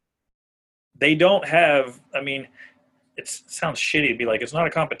 They don't have, I mean, it sounds shitty to be like, it's not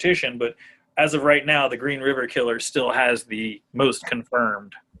a competition, but as of right now, the Green River Killer still has the most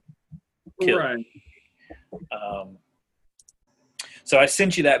confirmed kill. Right. So I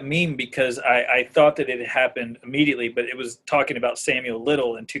sent you that meme because I thought that it had happened immediately, but it was talking about Samuel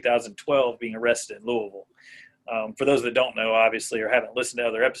Little in 2012 being arrested in Louisville. For those that don't know, obviously, or haven't listened to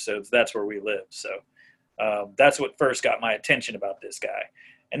other episodes, that's where we live. So that's what first got my attention about this guy.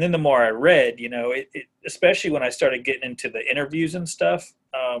 And then the more I read, it especially when I started getting into the interviews and stuff,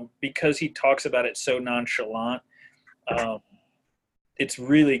 because he talks about it so nonchalant, it's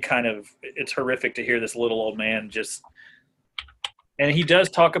really it's horrific to hear this little old man just, and he does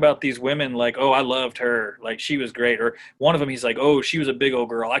talk about these women like, oh, I loved her, like she was great. Or one of them, he's like, oh, she was a big old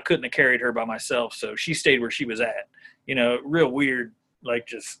girl. I couldn't have carried her by myself, so she stayed where she was at. Real weird, like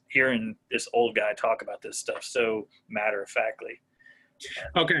just hearing this old guy talk about this stuff so matter-of-factly.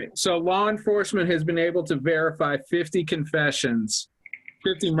 Okay, so law enforcement has been able to verify 50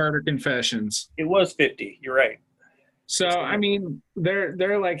 murder confessions. It was 50. You're right. So I mean,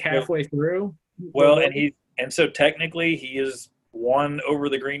 they're like halfway through. Well, and so technically he is one over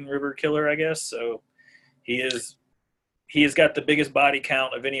the Green River Killer, I guess. So he has got the biggest body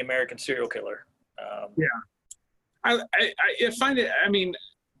count of any American serial killer. Yeah, I find it. I mean,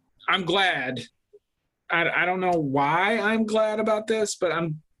 I'm glad. I don't know why I'm glad about this, but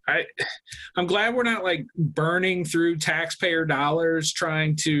I'm glad we're not like burning through taxpayer dollars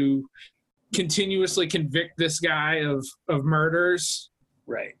trying to continuously convict this guy of murders.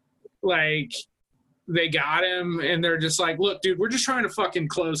 Right. Like, they got him and they're just like, look, dude, we're just trying to fucking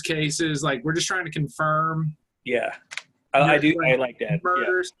close cases. Like, we're just trying to confirm. Yeah. I like that.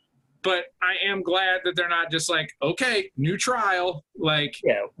 Murders. Yeah. But I am glad that they're not just like, okay, new trial. Like,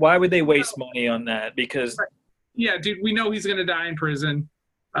 yeah, why would they waste money on that? Because Yeah, dude, we know he's gonna die in prison.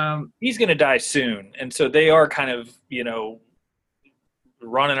 He's going to die soon, and so they are kind of,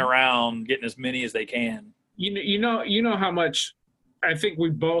 running around getting as many as they can. You know how much I think we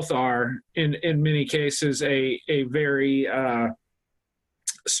both are in many cases a very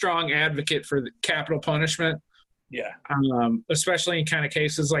strong advocate for the capital punishment. Yeah. Especially in kind of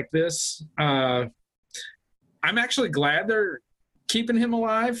cases like this. I'm actually glad they're keeping him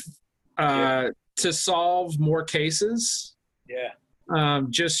alive to solve more cases. Yeah.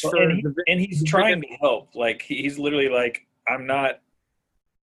 Just well, for and he's trying to help. Like he's literally like, I'm not.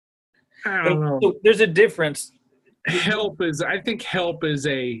 I don't know. So there's a difference. I think help is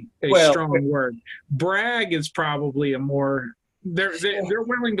a Well, strong word. Brag is probably a more. They're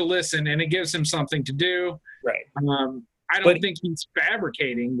willing to listen, and it gives him something to do. Right. I don't think he's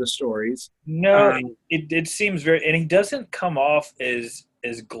fabricating the stories. No, it seems very, and he doesn't come off as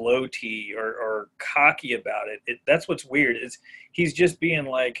gloaty or cocky about it. That's what's weird is he's just being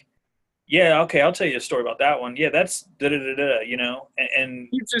like, yeah, okay, I'll tell you a story about that one. Yeah, that's da da da da, and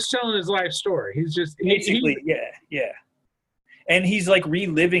he's just telling his life story. He's just basically, yeah. And he's like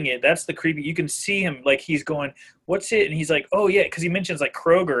reliving it. That's the creepy. You can see him like he's going, "What's it?" And he's like, "Oh yeah," because he mentions like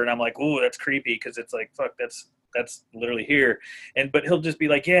Kroger, and I'm like, "Ooh, that's creepy," because it's like, fuck, that's literally here. But he'll just be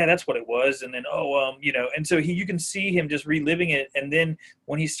like, "Yeah, that's what it was," and then and so you can see him just reliving it. And then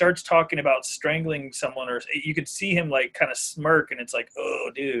when he starts talking about strangling someone, or you could see him like kind of smirk, and it's like, "Oh,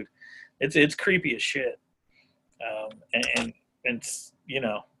 dude, it's creepy as shit." And it's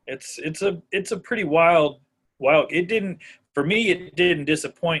it's a pretty wild. For me, it didn't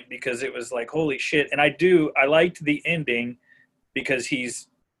disappoint because it was like, holy shit. And I liked the ending because he's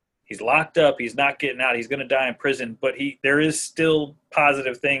locked up. He's not getting out. He's going to die in prison, but there is still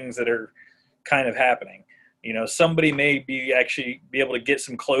positive things that are kind of happening. Somebody may actually be able to get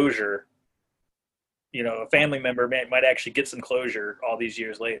some closure. A family member might actually get some closure all these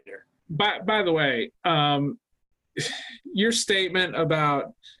years later. By the way, your statement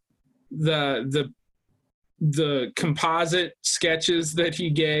about the composite sketches that he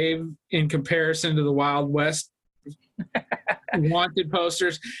gave in comparison to the Wild West wanted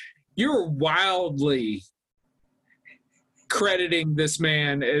posters, you're wildly crediting this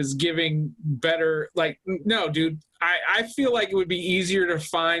man as giving better, like, no, dude, I feel like it would be easier to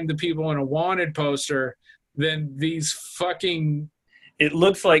find the people in a wanted poster than these fucking. It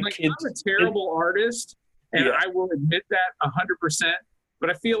looks like I'm a terrible artist, and I will admit that 100%,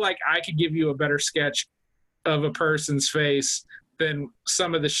 but I feel like I could give you a better sketch of a person's face than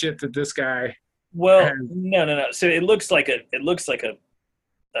some of the shit that this guy. Well, no. So it looks like a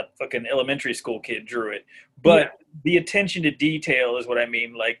fucking elementary school kid drew it, but the attention to detail is what I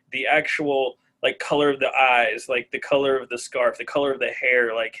mean. Like the actual like color of the eyes, like the color of the scarf, the color of the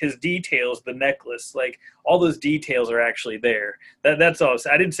hair, like his details, the necklace, like all those details are actually there. That's all.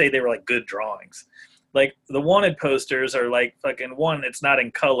 I didn't say they were like good drawings. Like the wanted posters are like fucking one. It's not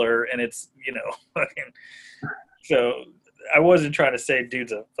in color, and it's fucking. So I wasn't trying to say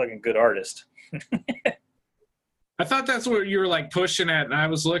dude's a fucking good artist. I thought that's what you were like pushing at, and I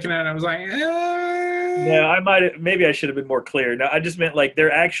was looking at it, I was like, Yeah, maybe I should have been more clear. No, I just meant like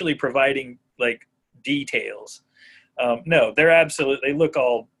they're actually providing like details. No, they look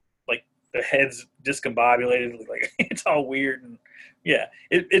all like their heads discombobulated, like it's all weird, and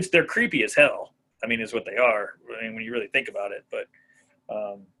they're creepy as hell. I mean, is what they are. I mean, when you really think about it, but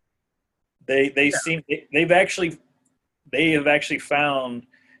they have actually found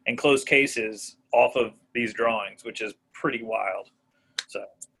and closed cases off of these drawings, which is pretty wild. So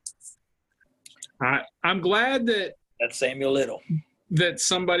I'm glad that's Samuel Little, that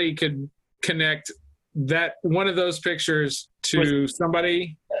somebody could connect that one of those pictures to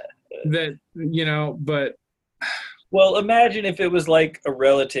somebody that but. Well, imagine if it was like a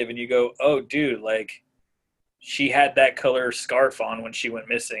relative and you go, oh, dude, like she had that color scarf on when she went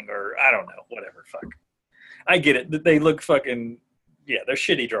missing, or I don't know, whatever. Fuck. I get it. They look fucking, they're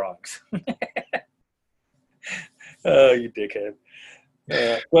shitty drawings. Oh, you dickhead.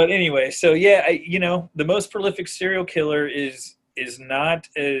 But anyway, so the most prolific serial killer is not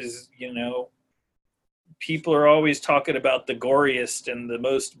as, people are always talking about the goriest and the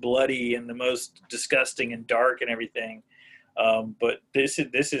most bloody and the most disgusting and dark and everything. But this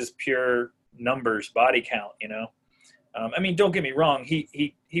is pure numbers, body count, I mean, don't get me wrong.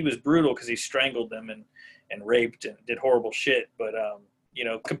 He was brutal because he strangled them and raped and did horrible shit. But,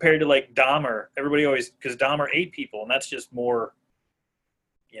 compared to like Dahmer, everybody always, because Dahmer ate people, and that's just more,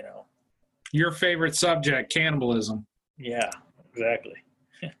 Your favorite subject, cannibalism. Yeah, exactly.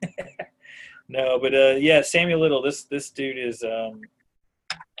 No, but Samuel Little, this dude is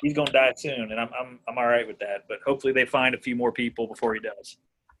he's gonna die soon, and I'm all right with that. But hopefully they find a few more people before he does.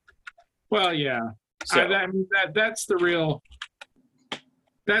 Well, yeah. So I mean, that's the real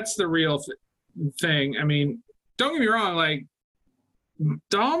thing. I mean, don't get me wrong. Like,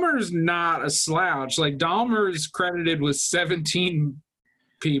 Dahmer's not a slouch. Like, Dahmer's credited with 17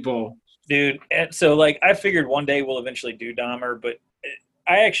 people. dude, and so like I figured one day we'll eventually do Dahmer, but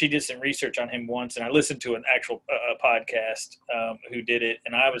I actually did some research on him once, and I listened to an actual podcast who did it,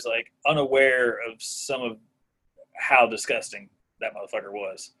 and I was like unaware of some of how disgusting that motherfucker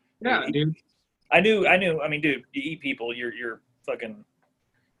was. Yeah, dude. I knew. I mean, dude, you eat people, you're fucking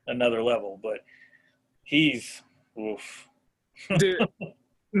another level. But he's, oof. Dude,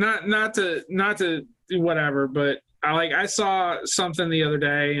 not to do whatever, but I saw something the other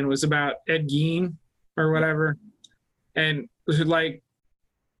day, and it was about Ed Gein or whatever, and like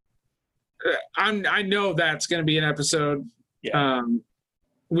I know that's going to be an episode. Yeah.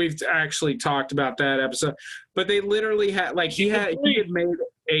 We've actually talked about that episode, but they literally had he had made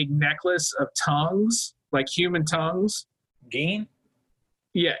a necklace of tongues, like human tongues. Gein?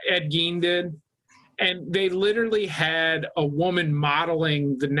 Yeah, Ed Gein did. And they literally had a woman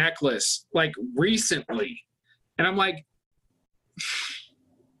modeling the necklace like recently. And I'm like,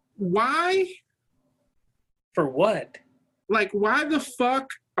 why? For what? Like, why the fuck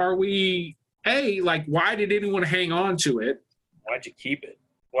are we, like, why did anyone hang on to it? Why'd you keep it?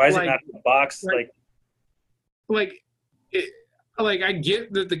 Why is it not in the box? Like, I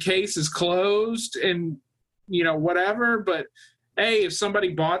get that the case is closed and, whatever, but hey, if somebody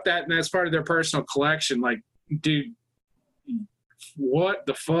bought that and that's part of their personal collection, like, dude, what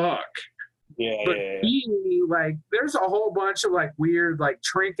the fuck? Yeah. But like, there's a whole bunch of like weird like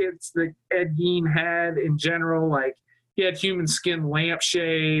trinkets that Ed Gein had in general. Like, he had human skin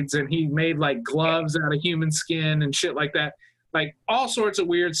lampshades, and he made like gloves out of human skin and shit like that. Like, all sorts of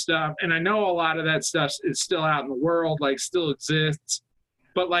weird stuff. And I know a lot of that stuff is still out in the world, like still exists.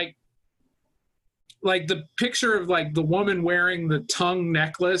 But like the picture of like the woman wearing the tongue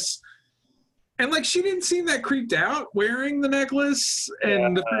necklace, and like she didn't seem that creeped out wearing the necklace,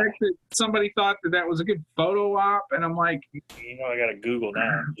 and the fact that somebody thought that was a good photo op, and I'm like, I gotta Google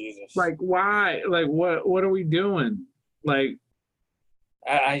now. Jesus. Like, why? Like, what are we doing? Like,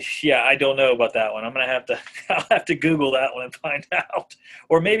 I don't know about that one. I'll have to Google that one and find out.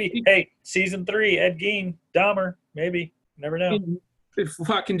 Or maybe, hey, season 3, Ed Gein, Dahmer, maybe. Never know. If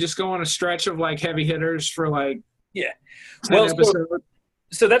I can just go on a stretch of like heavy hitters for like 10 episodes.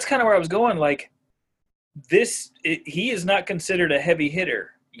 So that's kind of where I was going. Like, he is not considered a heavy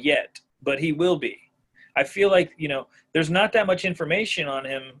hitter yet, but he will be. I feel like, there's not that much information on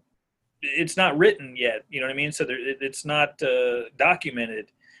him. It's not written yet. You know what I mean? So it's not documented.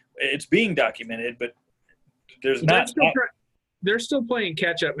 It's being documented, but there's not. They're still playing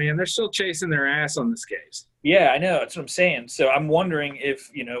catch up, man. They're still chasing their ass on this case. Yeah, I know. That's what I'm saying. So I'm wondering if,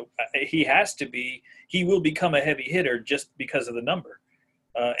 he will become a heavy hitter just because of the number.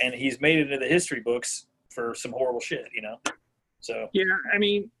 And he's made it into the history books for some horrible shit, So. Yeah, I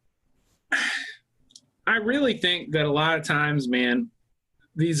mean, I really think that a lot of times, man,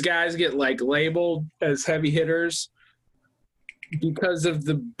 these guys get like labeled as heavy hitters because of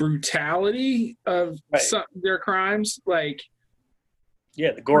the brutality of their crimes. Like,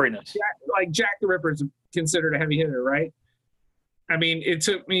 yeah, the goriness. Like Jack the Ripper is considered a heavy hitter, right? I mean, it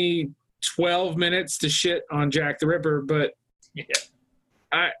took me 12 minutes to shit on Jack the Ripper, but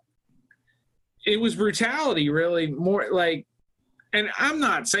it was brutality, really, more like. And I'm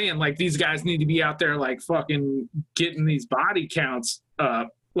not saying like these guys need to be out there like fucking getting these body counts up.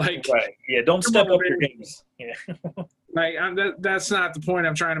 Like, right. Yeah, don't step up your games. Yeah. Like, that's not the point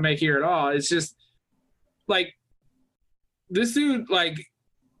I'm trying to make here at all. It's just like this dude. Like,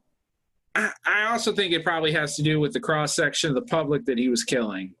 I also think it probably has to do with the cross section of the public that he was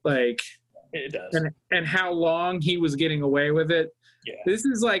killing. Like, it does, and how long he was getting away with it. Yeah. This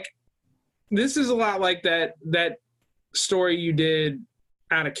is a lot like that story you did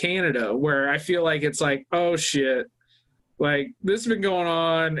out of Canada, where I feel like it's like, oh shit, like this has been going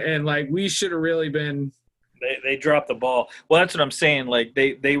on, and like we should have really been. They dropped the ball. Well, that's what I'm saying. Like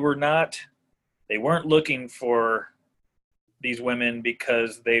they weren't looking for these women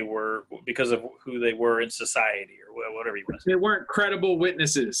because of who they were in society or whatever you want to say. They weren't credible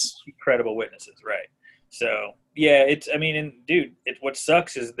witnesses. Credible witnesses, right? So yeah, what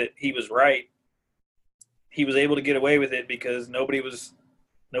sucks is that he was right. He was able to get away with it because nobody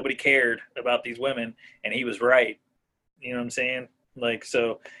cared about these women, and he was right. You know what I'm saying? Like,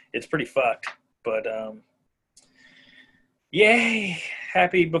 so it's pretty fucked. But yay,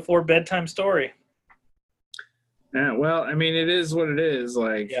 happy before bedtime story. Yeah, well, I mean, it is what it is.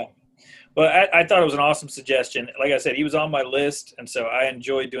 Like, Yeah. But I thought it was an awesome suggestion. Like I said, he was on my list, and so I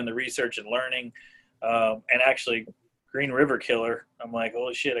enjoyed doing the research and learning. And actually, Green River Killer, I'm like,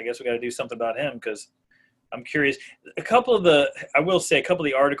 holy shit, I guess we got to do something about him because I'm curious. I will say, a couple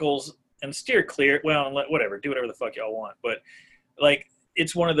of the articles, and steer clear, well, whatever, do whatever the fuck y'all want. But, like,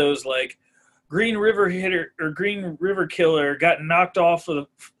 it's one of those, like, Green River hitter or Green River Killer got knocked off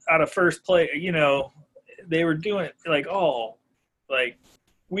out of first place. You know, they were doing it like, oh, like,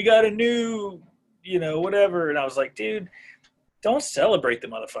 we got a new, whatever. And I was like, dude, don't celebrate the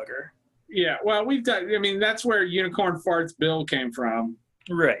motherfucker. yeah, well, we've done. I mean, that's where Unicorn Farts Bill came from.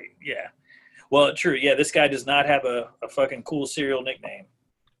 Right. Yeah. Well, true. Yeah. This guy does not have a fucking cool serial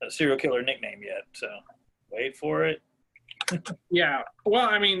killer nickname yet. So wait for it. Yeah. Well,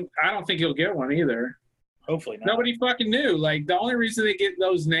 I mean, I don't think he'll get one either. Hopefully not. Nobody fucking knew. Like, the only reason they get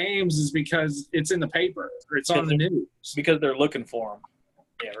those names is because it's in the paper or it's on the news. Because they're looking for him.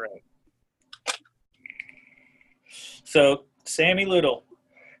 Yeah, right. So, Sammy Little,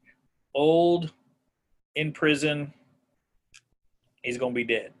 old, in prison, he's going to be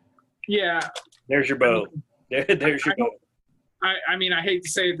dead. Yeah. There's your bow. There's your bow. I mean, I hate to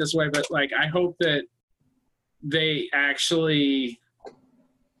say it this way, but, like, I hope that they actually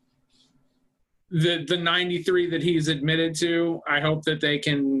the 93 that he's admitted to, I hope that they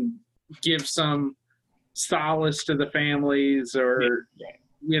can give some solace to the families or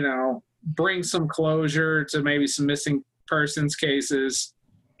bring some closure to maybe some missing persons cases.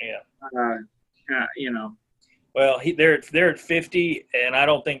 Yeah. Well, they're at 50, and I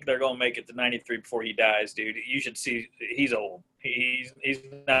don't think they're going to make it to 93 before he dies, dude. You should see he's old. He's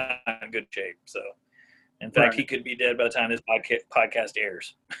not in good shape. So, in fact, He could be dead by the time this podcast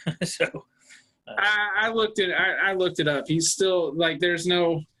airs. So, I looked it up. He's still like there's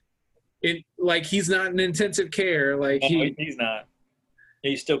no, he's not in intensive care. Like he's not.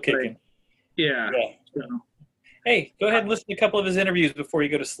 He's still kicking. Right. Yeah. So. Hey, go ahead and listen to a couple of his interviews before you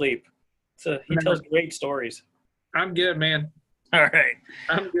go to sleep. He tells great stories. I'm good, man. All right.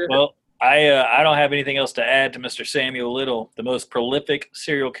 I'm good. Well, I don't have anything else to add to Mr. Samuel Little, the most prolific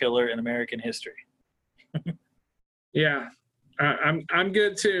serial killer in American history. Yeah, I'm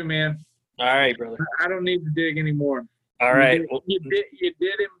good too, man. All right, brother. I don't need to dig anymore. All right. You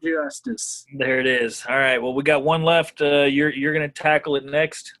did him justice. There it is. All right. Well, we got one left. You're going to tackle it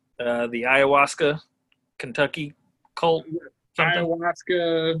next. The ayahuasca, Kentucky cult. Something.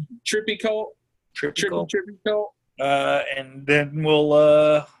 Ayahuasca trippy cult. Trippy cult. And then we'll.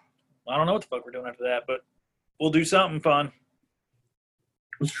 I don't know what the fuck we're doing after that, but we'll do something fun.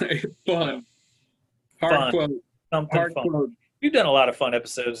 Fun. Hard quote. Something hard fun. Quote. We've done a lot of fun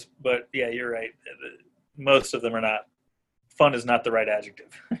episodes, but yeah, you're right. Most of them are not. Fun is not the right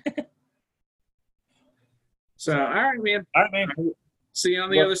adjective. So, all right, man. All right, man. See you on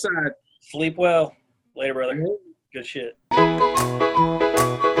the other side. Sleep well. Later, brother. Good shit.